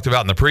what we talked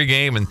about in the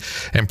pregame.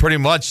 And pretty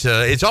much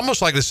it's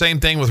almost like the same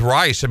thing with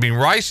Rice. I mean,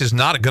 Rice is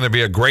not going to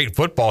be a great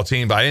football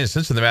team by any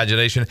sense of the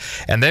imagination,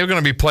 and they're going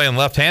to be playing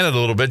left-handed a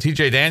little bit.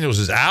 T.J. Daniels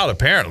is out,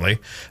 apparently.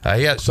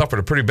 He had suffered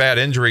a pretty bad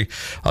injury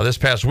this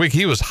past week.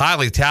 He was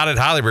highly touted,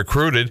 highly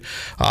recruited.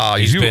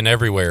 He's been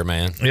everywhere,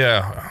 man.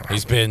 Yeah.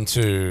 He's been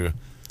to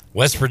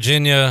West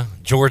Virginia,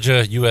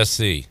 Georgia,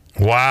 USC.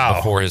 Wow!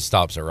 Before his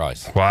stops at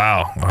Rice.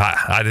 Wow!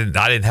 I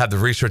didn't have the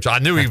research. I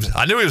knew he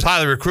was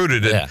highly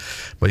recruited.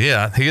 But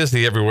yeah, he is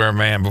the everywhere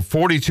man. But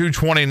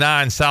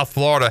 42-29 South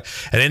Florida,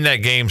 and in that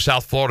game,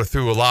 South Florida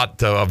threw a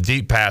lot of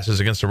deep passes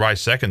against the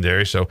Rice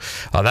secondary. So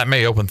that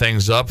may open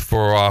things up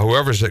for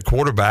whoever's at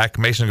quarterback,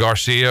 Mason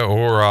Garcia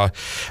or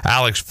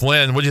Alex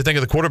Flynn. What did you think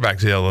of the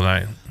quarterbacks the other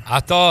night? I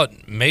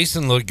thought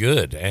Mason looked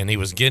good, and he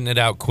was getting it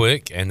out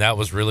quick, and that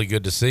was really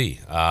good to see.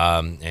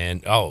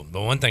 The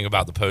one thing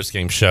about the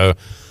postgame show,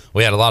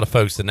 we had a lot of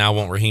folks that now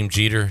want Raheem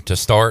Jeter to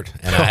start,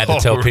 and I had to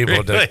tell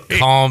people to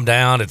calm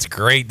down. It's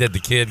great that the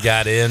kid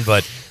got in,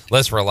 but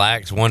let's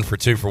relax. 1 for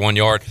 2 for 1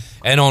 yard.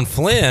 And on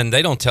Flynn,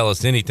 they don't tell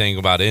us anything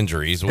about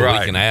injuries. Well,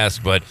 we can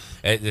ask, but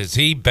is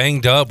he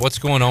banged up? What's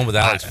going on with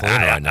Alex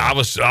Flynn right now? I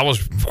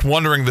was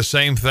wondering the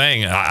same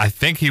thing. I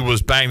think he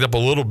was banged up a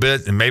little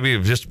bit, and maybe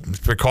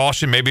just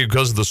precaution, maybe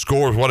because of the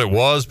score is what it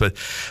was. But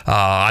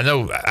I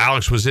know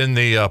Alex was in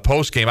the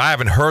post game. I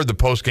haven't heard the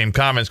post game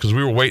comments because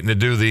we were waiting to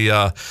do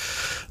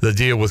the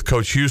deal with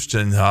Coach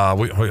Houston.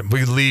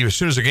 We leave as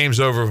soon as the game's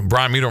over.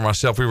 Brian Meador and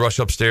myself, we rush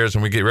upstairs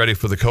and we get ready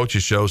for the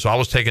coaches show. So I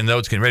was taking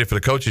notes, getting ready for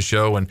the coaches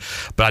show,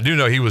 but I do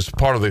know he was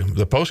part of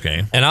the post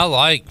game. And I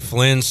like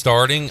Flynn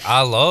starting.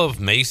 I love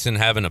Mason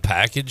having a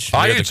package.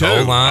 I do too.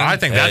 I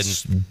think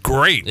that's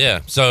great. Yeah.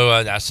 So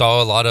I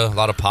saw a lot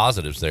of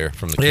positives there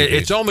from the QBs.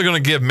 It's only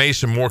going to give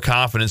Mason more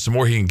confidence the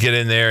more he can get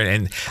in there,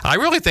 and I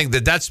really think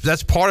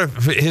that's part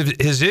of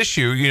his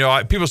issue. You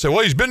know, people say,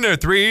 well, he's been there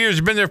 3 years,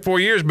 he's been there 4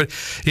 years, but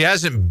he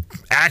hasn't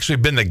actually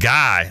been the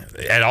guy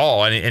at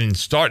all. And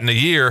starting the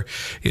year,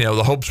 you know,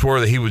 the hopes were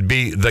that he would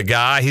be the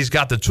guy. He's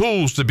got the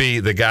tools to be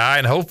the guy,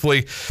 and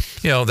hopefully,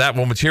 you know, that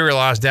will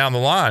materialize down the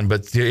line.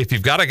 But if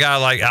you've got a guy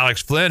like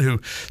Alex Flynn who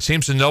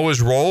seems to know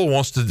his role,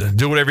 wants to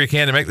do whatever he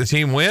can to make the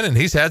team win, and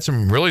he's had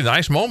some really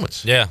nice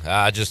moments. Yeah,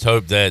 I just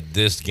hope that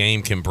this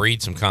game can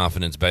breed some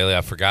confidence, Bailey.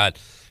 I forgot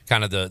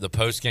kind of the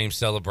post-game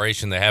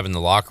celebration they have in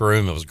the locker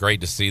room. It was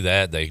great to see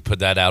that. They put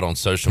that out on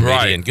social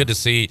media, and good to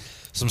see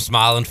some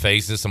smiling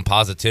faces, some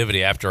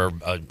positivity after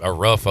a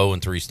rough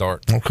 0-3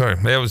 start. Okay,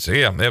 it was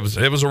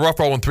a rough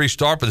 0-3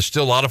 start, but there's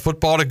still a lot of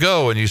football to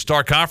go, and you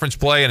start conference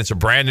play, and it's a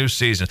brand new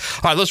season.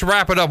 All right, let's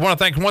wrap it up. I want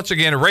to thank once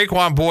again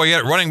Raekwon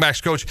Boyette, running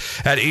backs coach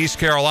at East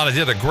Carolina,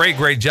 did a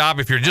great job.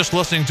 If you're just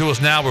listening to us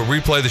now, we'll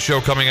replay the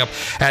show coming up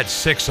at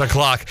 6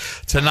 o'clock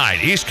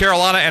tonight. East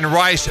Carolina and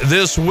Rice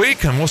this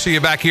week, and we'll see you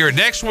back here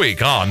next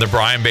week on the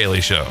Brian Bailey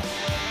Show.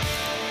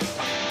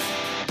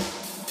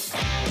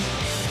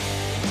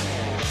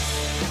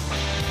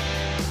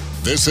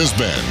 This has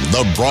been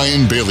The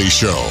Brian Bailey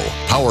Show,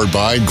 powered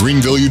by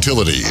Greenville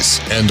Utilities,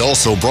 and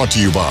also brought to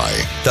you by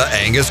The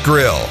Angus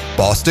Grill,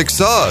 Bostic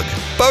Sugg,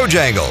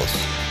 Bojangles,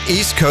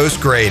 East Coast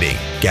Grading,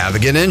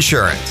 Gavigan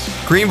Insurance,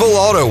 Greenville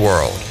Auto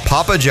World,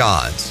 Papa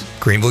John's,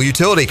 Greenville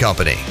Utility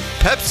Company,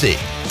 Pepsi,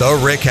 The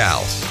Rick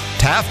House,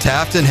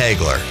 Taft and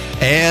Hagler,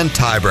 and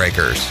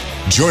Tiebreakers.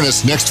 Join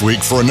us next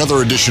week for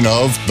another edition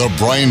of The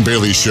Brian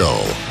Bailey Show,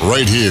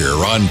 right here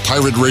on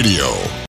Pirate Radio.